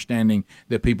not understanding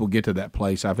that people get to that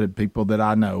place. I've had people that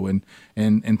I know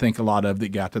and think a lot of that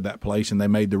got to that place and they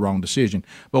made the wrong decision.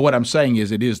 But what I'm saying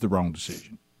is it is the wrong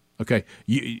decision. Okay,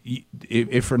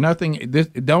 if for nothing,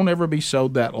 don't ever be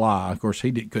sold that lie. Of course,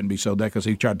 he couldn't be sold that because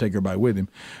he tried to take everybody with him.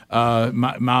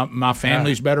 My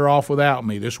family's better off without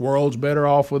me. This world's better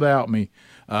off without me.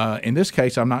 In this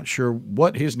case, I'm not sure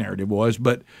what his narrative was,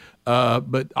 but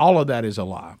all of that is a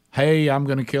lie. Hey, I'm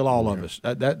going to kill all of us.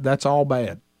 That's all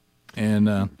bad. And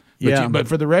But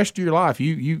for the rest of your life,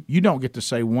 you don't get to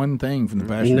say one thing from the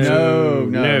passenger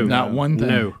No, not one thing.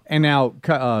 No. And now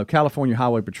California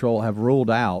Highway Patrol have ruled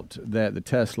out that the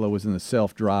Tesla was in the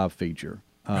self-drive feature.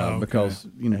 Because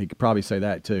he could probably say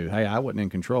that too. Hey, I wasn't in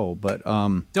control, but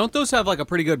don't those have like a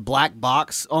pretty good black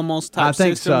box almost type I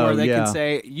think system so, where they yeah. can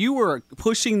say you were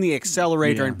pushing the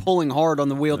accelerator and pulling hard on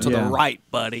the wheel to the right,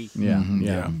 buddy. Yeah.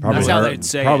 That's how they'd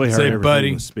say Probably it. heard Say, everything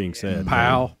buddy. was being said.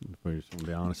 Pal. If we just want to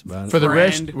be honest about it.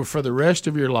 For the rest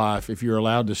of your life, if you're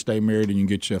allowed to stay married and you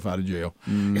get yourself out of jail,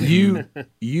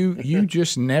 you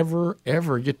just never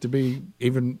ever get to be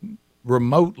even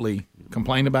remotely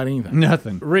complain about anything.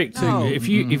 Nothing. Rick, if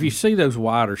you see those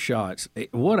wider shots,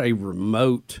 what a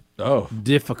remote,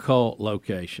 difficult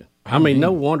location. I mean,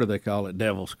 no wonder they call it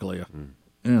Devil's Cliff.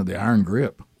 The iron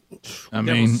grip.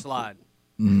 Devil's Slide.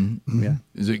 Yeah.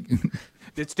 Is it?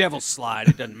 It's Devil's Slide.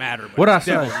 It doesn't matter. But What I it's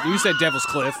say? You said Devil's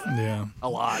Cliff. Yeah. A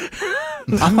lot.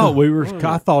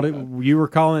 I thought you were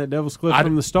calling it Devil's Cliff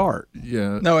from the start.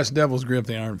 Yeah. No, it's Devil's Grip,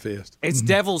 the Iron Fist. It's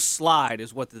Devil's Slide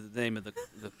is what the name of the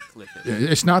cliff is.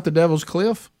 It's not the Devil's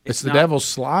Cliff. It's the not Devil's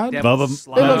Slide. Devil's Bubba,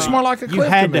 Slide. It looks more like a cliff. You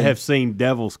had me. to have seen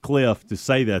Devil's Cliff to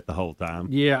say that the whole time.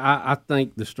 Yeah, I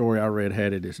think the story I read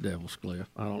had it as Devil's Cliff.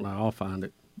 I don't know. I'll find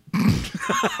it.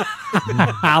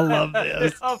 I love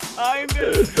this. I'll find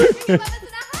it.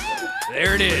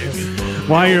 There it is.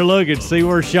 While you're looking, see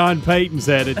where Sean Payton's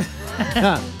headed.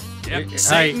 Yep.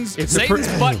 Satan's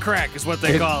butt crack is what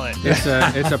they call it.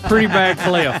 It's a pretty bad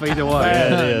cliff either way.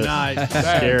 Yeah, it is. Nice.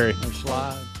 Scary.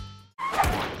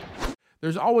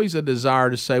 There's always a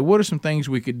desire to say, what are some things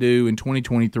we could do in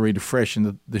 2023 to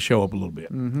freshen the show up a little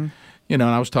bit? Mm-hmm. And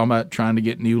I was talking about trying to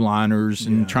get new liners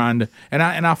and trying to, and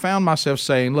I found myself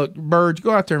saying, look, Birds,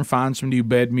 go out there and find some new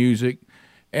bed music.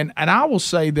 And I will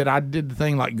say that I did the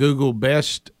thing like Google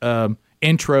best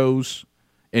intros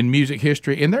in music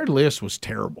history, and their list was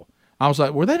terrible. I was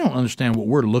like, well, they don't understand what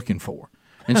we're looking for.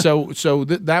 And so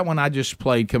that one I just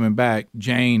played coming back,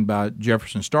 Jane by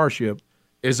Jefferson Starship,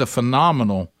 is a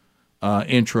phenomenal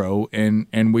intro,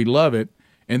 and we love it.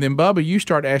 And then, Bubba, you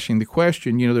start asking the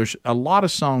question, there's a lot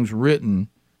of songs written,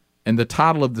 and the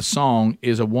title of the song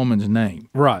is a woman's name.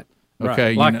 Right.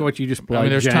 Okay, Like what you just played. I mean,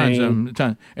 there's Jane.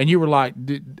 tons. And you were like,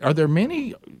 are there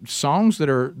many songs that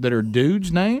are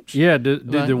dudes' names? Yeah.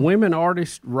 Did the women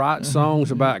artists write songs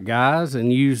about guys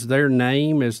and use their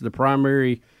name as the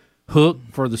primary hook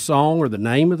for the song or the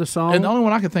name of the song? And the only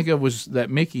one I could think of was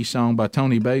that Mickey song by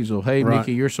Tony Basil. Hey, Right.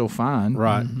 Mickey, you're so fine.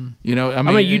 Right. I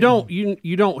mean, you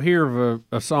don't hear of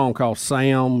a song called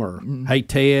Sam or Hey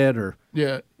Ted or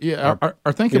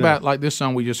or think about like this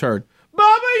song we just heard.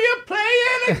 Bubba, you're playing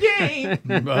a game.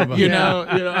 Bubba.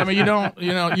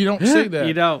 You don't see that.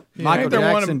 You don't. Michael there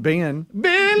one Jackson, Ben.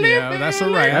 Billy, Yeah, that's a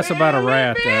rat. That's about a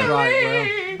rat. Right.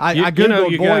 Well, I You googled know,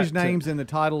 you boys' got- names in the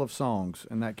title of songs,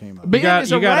 and that came up. Ben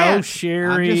You got rat. old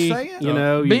Sherry. I'm just saying. You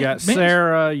Ben- got Ben's-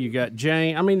 Sarah. You got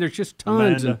Jane. I mean, there's just tons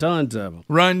Amanda. and tons of them.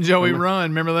 Run, Joey,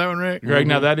 run. Remember that one, Rick? Greg,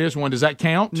 now that is one. Does that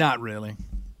count? Not really.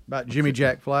 About Jimmy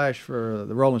Jack Flash for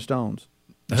the Rolling Stones.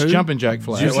 It's Jumping Jack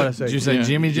Flash. What'd I say? Did you say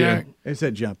Jimmy Jack? It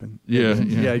said jumping. Yeah.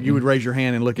 Yeah, you would raise your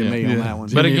hand and look at me on that one.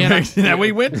 But again, Now,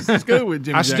 we went to school with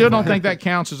Jimmy I Jack. still don't think that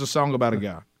counts as a song about a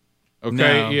guy. Okay.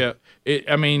 No. Yeah.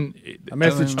 A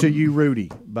message to you, Rudy,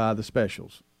 by the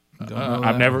Specials.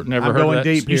 I've never I'm heard going that.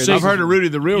 deep You here. see, I've heard of Rudy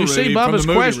the Real you Rudy. see, from Bubba's the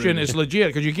movie question Rudy. is legit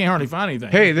because you can't hardly find anything.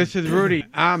 Hey, this is Rudy.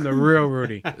 I'm the real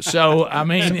Rudy. So I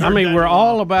mean, we're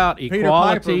all about Piper,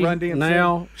 equality Run DMC.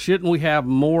 now. Shouldn't we have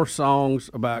more songs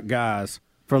about guys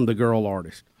from the girl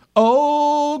artist?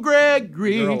 oh,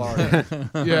 Gregory. Girl artist.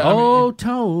 Yeah. Oh,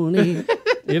 Tony.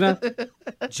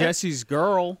 Jesse's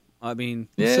girl. I mean,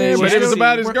 Yeah, but it was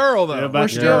about his girl, though. we're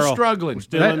still struggling.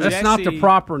 That's not the Jesse.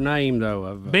 proper name, though.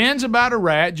 Of Ben's about a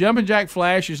rat. Jumping Jack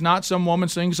Flash is not some woman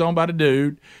singing a song about a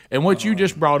dude. And what you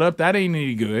just brought up, that ain't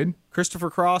any good. Christopher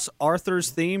Cross,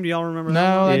 Arthur's theme. Do y'all remember that?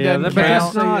 No, one? that Yeah, doesn't but that's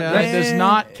count. not- That does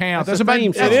not count. That's a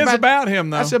theme song. It is about him,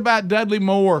 though. That's about Dudley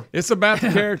Moore. It's about the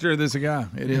character of this guy.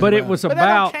 It is But it about- was But that don't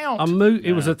about count. a movie.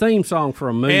 It was a theme song for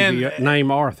a movie And-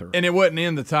 named Arthur. And it wasn't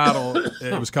in the title.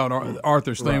 It was called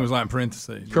Arthur's theme. Was like in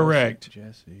parentheses. Correct.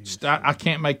 I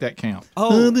can't make that count.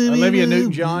 Olivia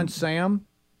Newton-John, Sam.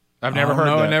 I've never heard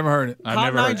no, that. I never heard it. I've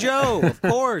Cotton never Eye heard Joe, of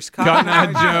course. Cotton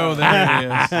Eye Joe.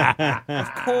 There it is.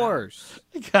 of course.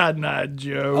 Cotton Eye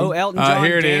Joe. Oh, Elton John.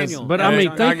 here it is. Daniel. But I mean,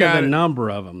 I think got of the it. number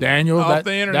of them. Daniel, Off that,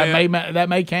 the internet. that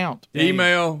may count.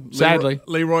 Email. Sadly.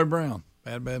 Leroy Brown.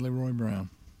 Bad Leroy Brown.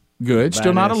 Good.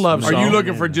 Still not a love Are song. you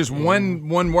looking for just one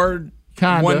word?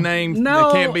 Kinda. One name. No.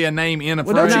 There can't be a name in a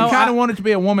Well, phrase. don't you kind of want it to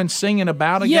be a woman singing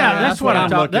about a guy? Yeah, that's what I'm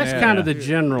talking. looking That's at. kind of the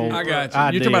general. I got you.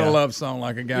 idea. You're talking about a love song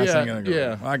like a guy singing a girl.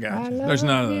 Yeah. I got you. There's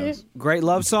none of those. Great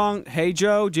love song, Hey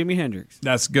Joe, Jimi Hendrix.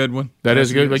 That's a good one. That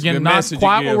is good. That's Again, good not message it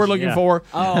quite what gives. we're looking for,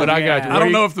 but I got you. I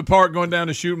don't know if the part going down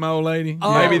to shoot my old lady.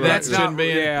 Maybe that shouldn't be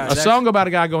in. A song about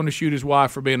a guy going to shoot his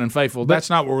wife for being unfaithful. That's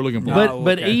not what we're looking for.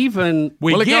 But even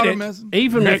we get it.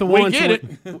 Even with the We ones get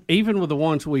it. even with the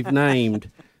ones we've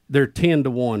named, they're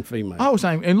 10-1 female. I was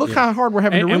saying, and look how hard we're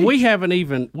having to reach. And we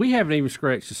haven't even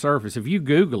scratched the surface. If you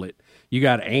Google it, you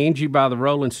got Angie by the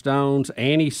Rolling Stones,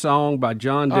 Annie's Song by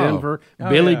John Denver,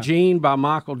 Billie Jean by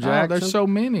Michael Jackson. There's so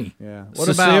many. Yeah. What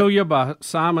Cecilia by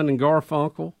Simon and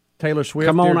Garfunkel. Taylor Swift.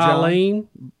 Come on, Dear John. Eileen.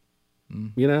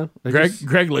 You know,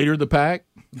 Greg, leader of the pack.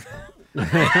 Do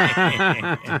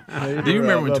you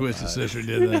remember when Twisted Sister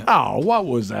did that? Oh, what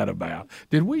was that about?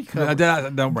 Did we?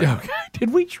 Don't bring it.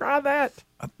 Did we try that?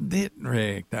 I didn't,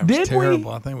 Rick. That was Did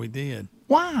terrible. we? I think we did.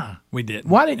 Why? We didn't.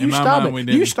 Why didn't In you my stop mind, we it?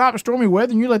 didn't. You stopped Stormy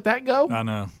Weather and you let that go? I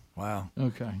know. Wow.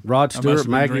 Okay. Rod I must Stewart, have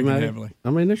been Maggie drinking May. heavily. I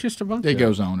mean, there's just a bunch. It of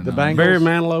goes them. on and The on. Bangles. Barry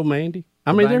Manilow, Mandy.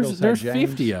 I The mean, Bangles there's had James.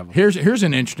 50 of them. Here's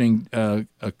an interesting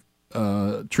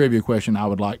trivia question I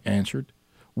would like answered.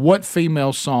 What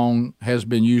female song has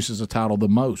been used as a title the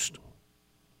most?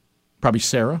 Probably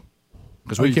Sarah,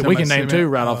 because we can name two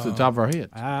right off the top of our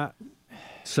heads.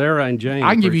 Sarah and Jane.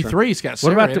 I can give pretty you sure. three. It's got What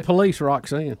Sarah about in the it. Police,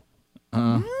 Roxanne?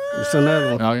 It's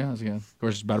another one. Oh yeah, that's good. Of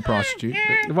course, it's about a prostitute.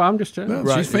 But, Well, I'm just telling you.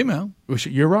 Well, she's female. well,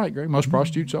 you're right, Greg. Most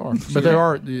prostitutes are, but there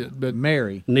are. But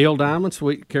Mary. Neil Diamond,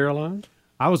 Sweet Caroline.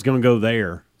 I was going to go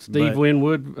there. Steve but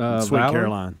Winwood, Sweet Valerie.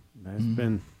 Caroline. That's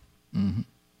been.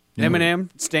 Eminem,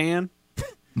 Stan.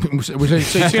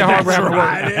 see how hard we're having to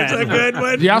work. It's a good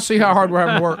one. Do y'all see how hard we're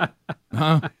having to work?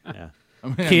 Huh? Yeah. I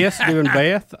mean, Kiss doing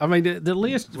Beth. I mean, the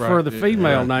list for the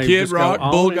female names. Kid just go Rock,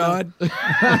 on Bull and on. God.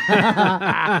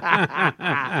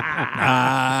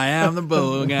 I am the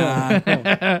Bull God.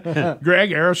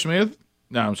 Greg Aerosmith.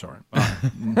 No, I'm sorry.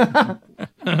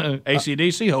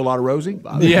 AC/DC, Whole Lot of Rosie.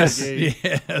 Yes,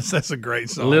 yes, that's a great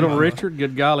song. Little Richard,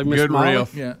 Good Golly, Miss Good Molly.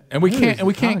 riff. Yeah, and we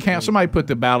can't count. Somebody put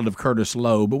the Ballad of Curtis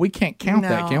Lowe, but we can't count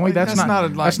that, can we? That's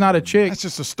not a chick. That's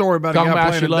just a story about Talking a guy about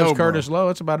playing she a loves dobro. Curtis Lowe.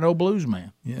 It's about an old blues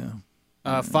man. Yeah.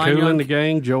 Fine Cool Young. in the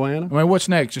Gang, Joanna. I mean, what's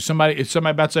next? Is somebody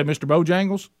about to say Mr.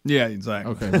 Bojangles? Yeah,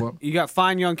 exactly. Okay, well, You got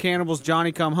Fine Young Cannibals,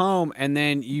 Johnny Come Home, and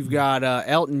then you've got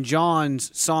Elton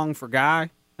John's Song for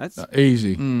Guy. That's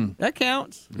easy, that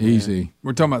counts. easy.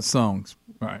 We're talking about songs.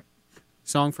 Right.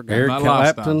 Song for Guy. Eric My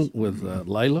Clapton lifestyles. with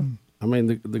Layla. I mean,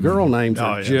 the girl names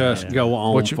go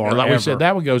on Which, forever. like we said,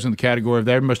 that one goes in the category of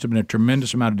there must have been a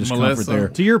tremendous amount of discomfort Melissa. there.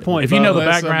 To your point, If you know the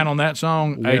Melissa. background on that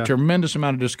song, Yeah. a tremendous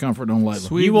amount of discomfort on Layla.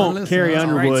 Sweet you want Melissa. Carrie That's a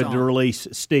great Underwood song. to release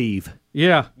Steve.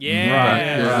 Yeah. Yeah. Right.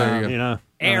 Yeah, there you go. You know,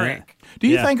 Eric. Do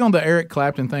you Yeah. think on the Eric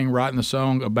Clapton thing, writing the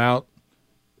song about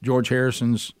George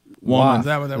Harrison's woman, Is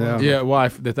that what that was? yeah,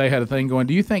 wife, that they had a thing going?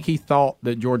 Do you think he thought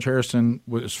that George Harrison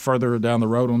was further down the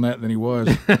road on that than he was?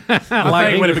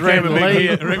 Like when it he was became a ready to big leave.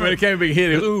 hit, when it became a big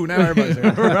hit, ooh, now everybody's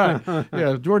saying, Right.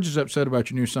 Yeah, George is upset about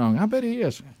your new song. I bet he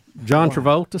is. John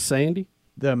Travolta, Sandy.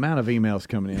 The amount of emails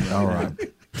coming in. All right.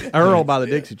 Earl by the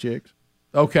Dixie Chicks.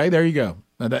 Okay, there you go.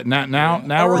 Now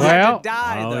we're Well, to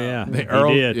die, oh though. yeah, The Earl,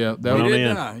 he did. yeah, that Went was on it.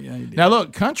 in. yeah, he did. Now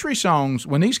look, country songs.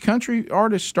 When these country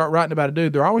artists start writing about a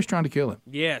dude, they're always trying to kill him.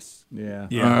 Yes. Yeah.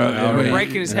 I mean,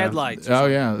 Breaking his headlights. Oh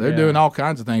yeah, they're doing all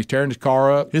kinds of things, tearing his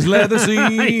car up. His leather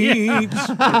seats.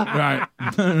 Right,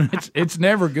 it's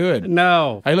never good.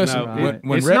 No. Hey, listen, no.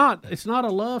 when it's not a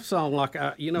love song like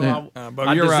I But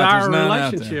I you're right, desire there's a none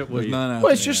out relationship there. with There's you. none out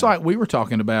Well, it's there. just like we were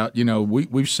talking about. You know,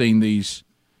 we've seen these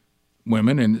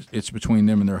women, and it's between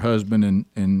them and their husband,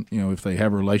 and you know if they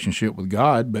have a relationship with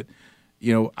God. But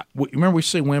you know, remember we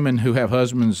see women who have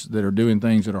husbands that are doing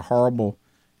things that are horrible,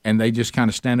 and they just kind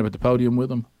of stand up at the podium with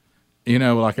them. You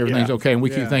know, like everything's okay, and we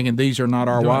keep thinking these are not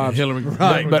our Doing wives. Hillary-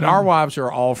 But our wives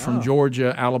are all from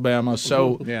Georgia, Alabama.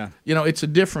 So Yeah. you know, it's a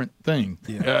different thing.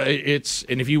 It's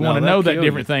and if you want to that'll know that kill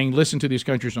different you. thing, listen to these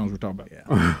country songs we're talking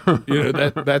about. You know,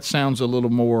 that sounds a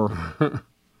little more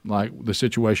like the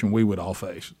situation we would all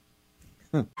face.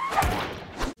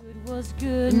 Was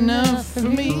good Enough for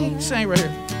me. Sing right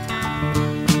here.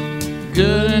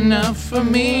 Good enough for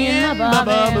me and my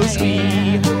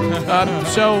babushki.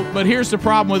 But here's the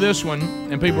problem with this one,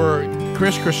 and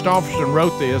Chris Christopherson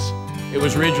wrote this. It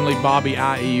was originally Bobby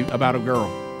I.E. about a girl,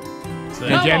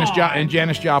 and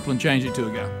Janis Joplin changed it to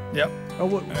a guy.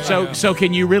 Yep. So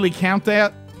can you really count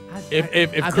that? If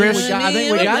Chris, I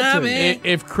think we got to.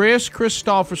 if Chris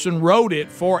Christopherson wrote it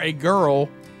for a girl,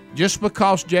 just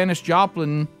because Janis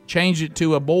Joplin changed it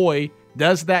to a boy,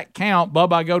 does that count?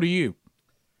 Bub, I go to you.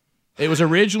 It was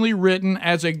originally written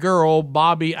as a girl,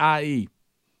 Bobby I.E.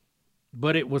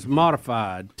 But it was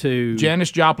modified to...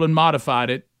 Janis Joplin modified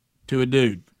it to a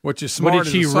dude. Which is smart.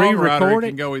 Did she as a songwriter, re-record it it?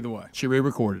 can go either way. She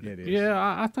re-recorded it. Yeah,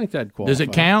 I think that'd qualify. Does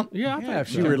it count? Yeah, I think if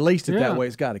she so. released it Yeah. that way,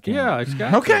 it's got to count. Yeah, it's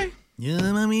got Okay. No,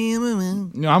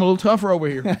 I'm a little tougher over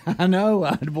here. I know.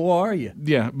 Boy, are you?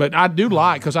 Yeah, but I do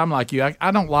like, because I'm like you,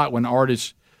 I don't like when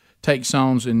artists take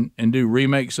songs and do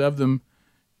remakes of them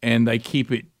and they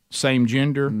keep it same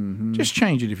gender. Just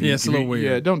change it if you Yeah, it's a little weird.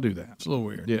 Yeah, don't do that. It's a little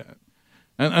weird. Yeah.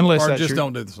 Unless Or that's just your-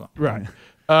 don't do the song. Right.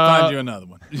 Find you another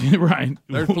one. Right.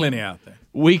 There's plenty out there.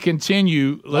 We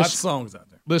continue. Lots of songs out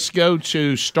there. Let's go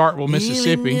to Starkville,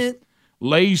 Mississippi.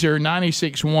 Laser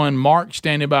 96.1. Mark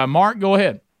standing by. Mark, go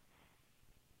ahead.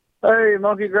 Hey,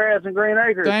 Monkey Grass and Green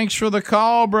Acres. Thanks for the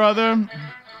call, brother.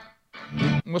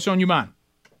 What's on your mind?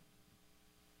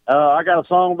 I got a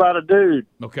song about a dude.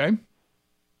 Okay.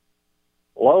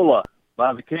 Lola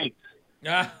by the Kinks.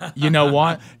 You know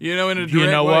what? In a direct you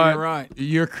know way, what? you're right.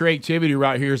 Your creativity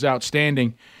right here is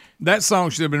outstanding. That song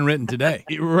should have been written today.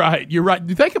 Right, you're right.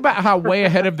 Think about how way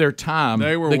ahead of their time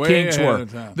They were the way Kinks ahead were.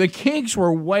 of time. The Kinks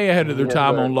were way ahead of their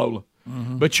time on Lola.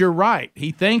 But you're right.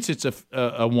 He thinks it's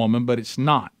a woman, but it's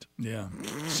not. Yeah.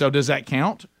 So does that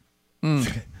count?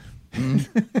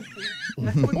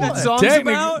 That song's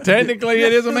about? Technically,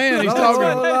 it is a man. He's talking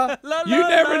about. You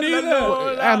never knew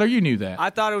that. Adler, you knew that. I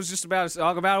thought it was just about a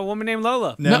song about a woman named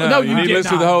Lola. No, you need to did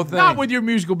listen to the not. whole thing. Not with your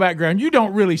musical background. You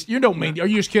don't mean. Are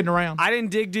you just kidding around? I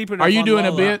didn't dig deep enough. Are you on doing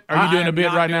a Lola. bit? Are you doing I a am bit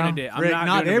not right doing now? a bit. I'm Rick, not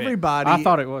not doing a bit. everybody. I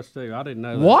thought it was too. I didn't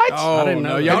know that. What? I didn't know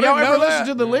no, that. y'all Have y'all didn't ever know listened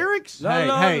that. to the lyrics?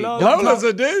 Hey, Lola's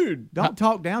a dude. don't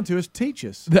talk down to us. Teach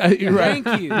us. You're right.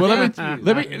 Thank you. Well,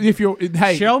 let me. If you're,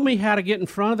 hey, Show me how to get in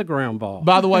front of the ground ball.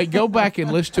 by the way, go back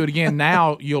and listen to it again.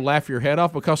 Now you'll laugh your head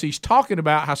off because he's talking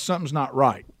about how something's not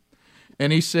right.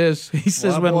 And he says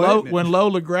Well, when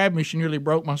Lola grabbed me, she nearly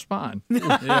broke my spine.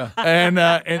 Yeah.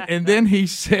 And then he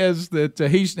says that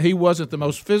he wasn't the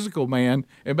most physical man,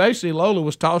 and basically Lola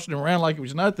was tossing him around like it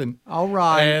was nothing. All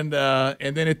right. And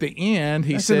then at the end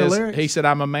That's in the he lyrics. said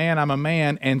I'm a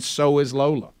man, and so is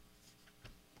Lola.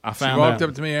 I She found walked out.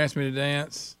 up to me and asked me to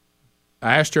dance.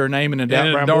 I asked her name in a In dark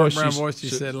a brown dark voice. brown voice, she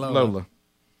said Lola.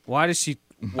 Why does she?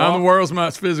 I'm the world's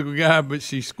most physical guy, but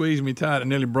she squeezed me tight and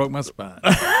nearly broke my spine.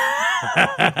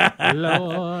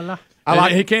 Lola.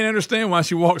 He can't understand why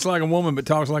she walks like a woman but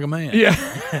talks like a man. Yeah.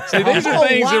 See, these are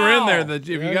things that are in there that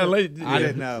if you got to let. I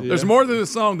didn't know. There's more to the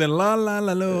song than la la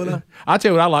la Lola. I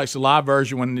tell you what I like is the live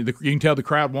version when you can tell the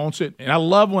crowd wants it, and I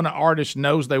love when an artist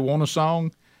knows they want a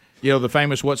song. You know the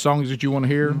famous "What songs did you want to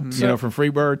hear?" You know from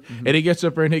Freebird, and he gets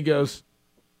up there and he goes,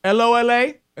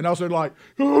 "L-O-L-A," and also like,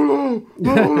 "Lola,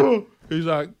 Lola." He's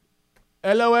like,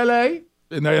 "L-O-L-A,"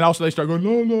 and also they start going,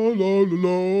 "La la la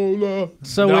la la."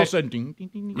 So Then all of it- a sudden, ding, ding,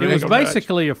 ding, ding, It was they go nuts.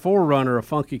 basically a forerunner of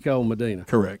Funky Cole Medina.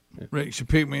 Correct. Rick, she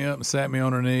picked me up and sat me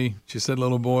on her knee. She said,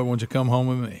 "Little boy, won't you come home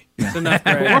with me?" That's enough,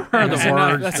 Greg. That's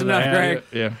enough, that's enough, Greg.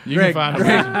 Yeah, you Greg, can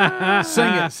find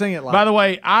it. Sing it like. By the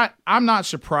way, I'm not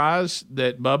surprised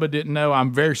that Bubba didn't know.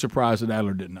 I'm very surprised that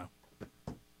Adler didn't know.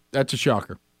 That's a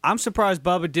shocker. I'm surprised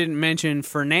Bubba didn't mention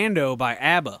Fernando by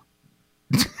ABBA.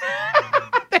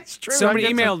 That's true. Somebody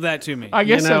I guess emailed that to me. I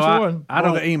guess that's one. I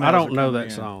don't. the emails I don't are know coming that in.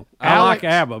 song. I Alex-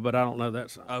 like ABBA, but I don't know that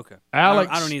song. Okay.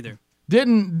 Alex, I don't either.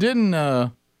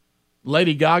 Didn't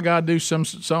Lady Gaga do some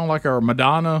song like or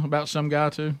Madonna about some guy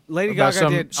too? Lady About Gaga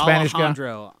some did Spanish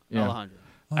Alejandro. Yeah. Alejandro.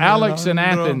 Alex in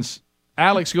Athens.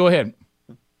 Alex, go ahead.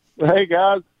 Hey,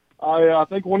 guys. I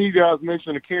think one of you guys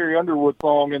mentioned a Carrie Underwood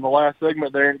song in the last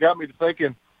segment there, and it got me to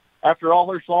thinking, after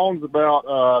all her songs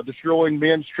about destroying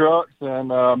men's trucks and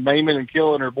maiming and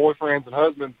killing her boyfriends and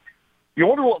husbands, you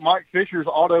wonder what Mike Fisher's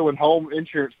auto and home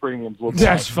insurance premiums look like.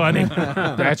 That's funny.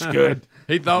 That's good.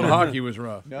 He thought hockey was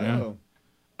rough. No.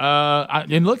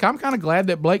 And look, I'm kind of glad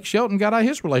that Blake Shelton got out of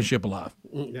his relationship alive.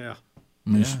 Yeah. I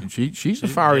mean, she's a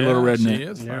fiery little redneck. She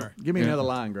is fiery. Give me another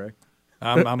line, Greg.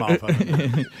 I'm off of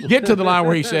it. Get to the line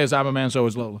where he says, "I'm a man, so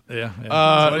is Lola." Yeah.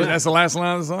 That's the last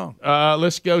line of the song.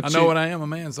 Let's go to I know what I am, a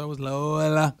man, so is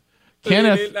Lola.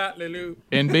 Kenneth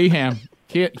in Beeham.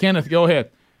 Kenneth, go ahead.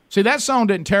 See, that song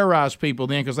didn't terrorize people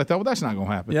then because they thought, well, that's not going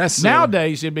to happen. Yes,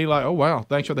 nowadays, it'd be like, oh, wow,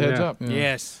 thanks for the heads up.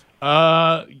 Yes.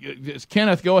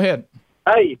 Kenneth, go ahead.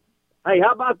 Hey,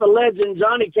 how about the legend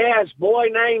Johnny Cash, Boy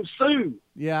Named Sue?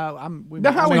 Yeah, I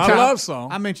love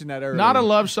song. I mentioned that earlier. Not a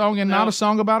love song and not a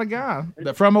song about a guy.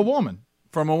 From a woman.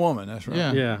 From a woman, that's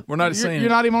right. Yeah. We're not saying You're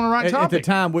not even on the right At topic. the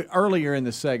time, earlier in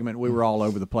the segment, we were all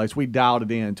over the place. We dialed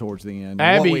it in towards the end.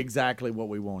 Abby- Exactly what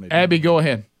we wanted. Abby, go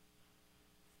ahead.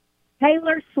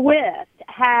 Taylor Swift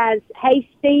has Hey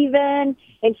Stephen,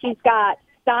 and she's got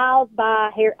Styles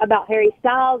about Harry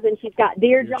Styles, and she's got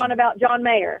Dear John about John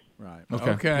Mayer. Right.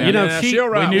 Okay. You know,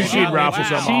 we knew she'd raffle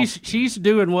something off. She's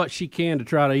doing what she can to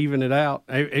try to even it out,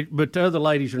 but the other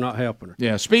ladies are not helping her.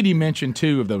 Yeah, Speedy mentioned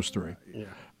 2 of those 3. Yeah.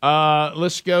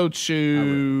 Let's go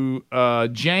to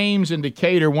James in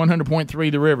Decatur,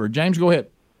 100.3 The River. James, go ahead.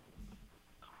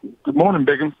 Good morning,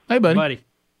 Biggins. Hey, buddy.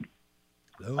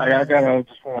 I got a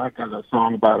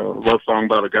song about a love song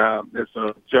about a guy. It's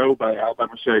Joe by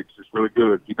Alabama Shakes. It's really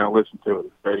good. You gotta listen to it.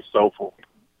 It's very soulful.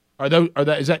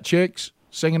 Is that chicks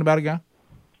singing about a guy?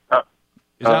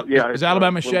 Is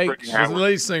Alabama Shakes? The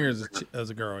lead singer is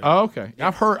a girl. Oh, okay.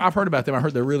 I've heard about them. I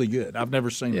heard they're really good. I've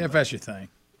never seen them. Yeah, if that's your thing.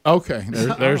 Okay.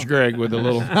 There's Greg with a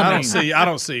little. I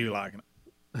don't see you liking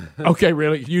it. Okay,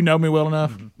 really? You know me well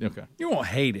enough? Mm-hmm. Okay. You won't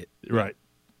hate it. Right.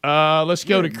 Let's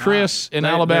go to Chris in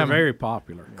Alabama. They're very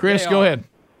popular. Chris, go ahead.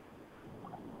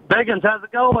 Biggins, how's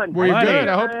it going? We're good.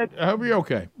 I hope you're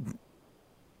okay.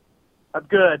 I'm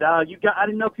good. I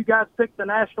didn't know if you guys picked the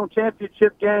national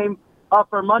championship game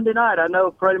for Monday night. I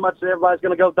know pretty much everybody's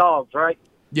going to go Dogs, right?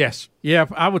 Yes. Yeah,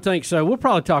 I would think so. We'll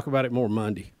probably talk about it more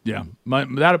Monday. Yeah.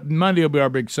 Monday will be our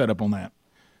big setup on that.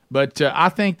 But I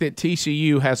think that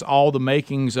TCU has all the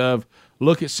makings of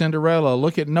look at Cinderella,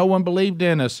 look at no one believed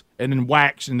in us, and then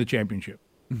wax in the championship.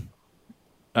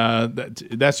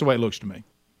 That's the way it looks to me.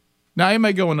 Now, it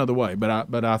may go another way,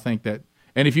 but I think that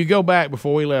 – and if you go back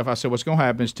before we left, I said what's going to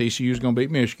happen is TCU is going to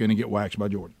beat Michigan and get waxed by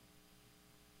Georgia.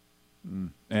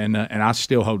 And I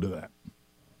still hold to that.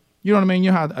 You know what I mean?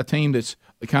 You have a team that's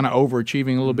kind of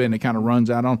overachieving a little bit and it kind of runs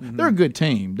out on. Mm-hmm. They're a good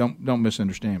team. Don't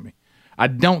misunderstand me. I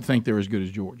don't think they're as good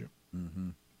as Georgia. Mm-hmm.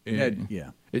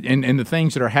 And the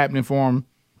things that are happening for them,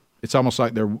 it's almost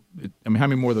like they're. I mean, how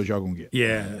many more of those y'all gonna get?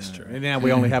 Yeah, that's true. And now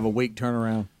we only have a week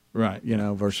turnaround, right?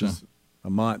 Versus a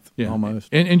month almost.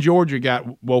 And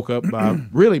Georgia woke up by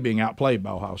really being outplayed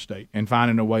by Ohio State and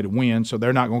finding a way to win. So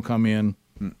they're not going to come in,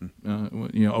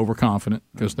 overconfident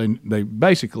because they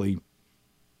basically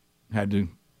had to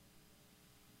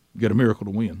get a miracle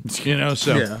to win.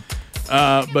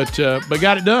 But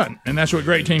got it done, and that's what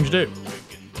great teams do.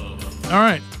 All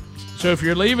right. So if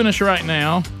you're leaving us right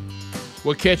now,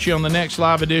 we'll catch you on the next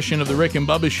live edition of the Rick and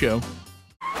Bubba Show.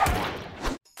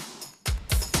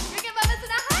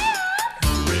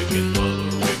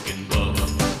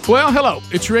 Well, hello.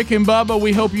 It's Rick and Bubba.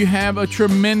 We hope you have a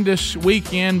tremendous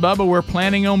weekend. Bubba, we're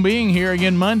planning on being here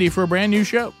again Monday for a brand new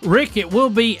show. Rick, it will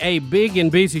be a big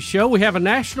and busy show. We have a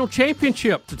national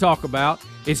championship to talk about.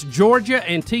 It's Georgia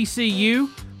and TCU.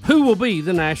 Who will be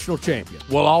the national champion?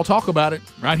 We'll all talk about it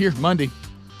right here Monday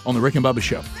on the Rick and Bubba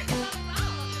Show.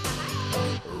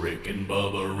 Rick and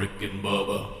Bubba, Rick and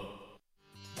Bubba.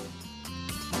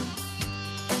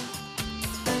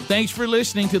 Thanks for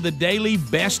listening to the daily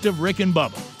Best of Rick and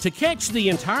Bubba. To catch the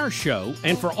entire show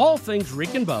and for all things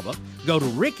Rick and Bubba, go to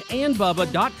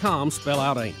rickandbubba.com, spell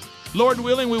out AIM. Lord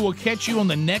willing, we will catch you on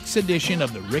the next edition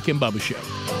of the Rick and Bubba Show.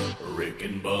 Rick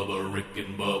and Bubba, Rick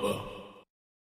and Bubba.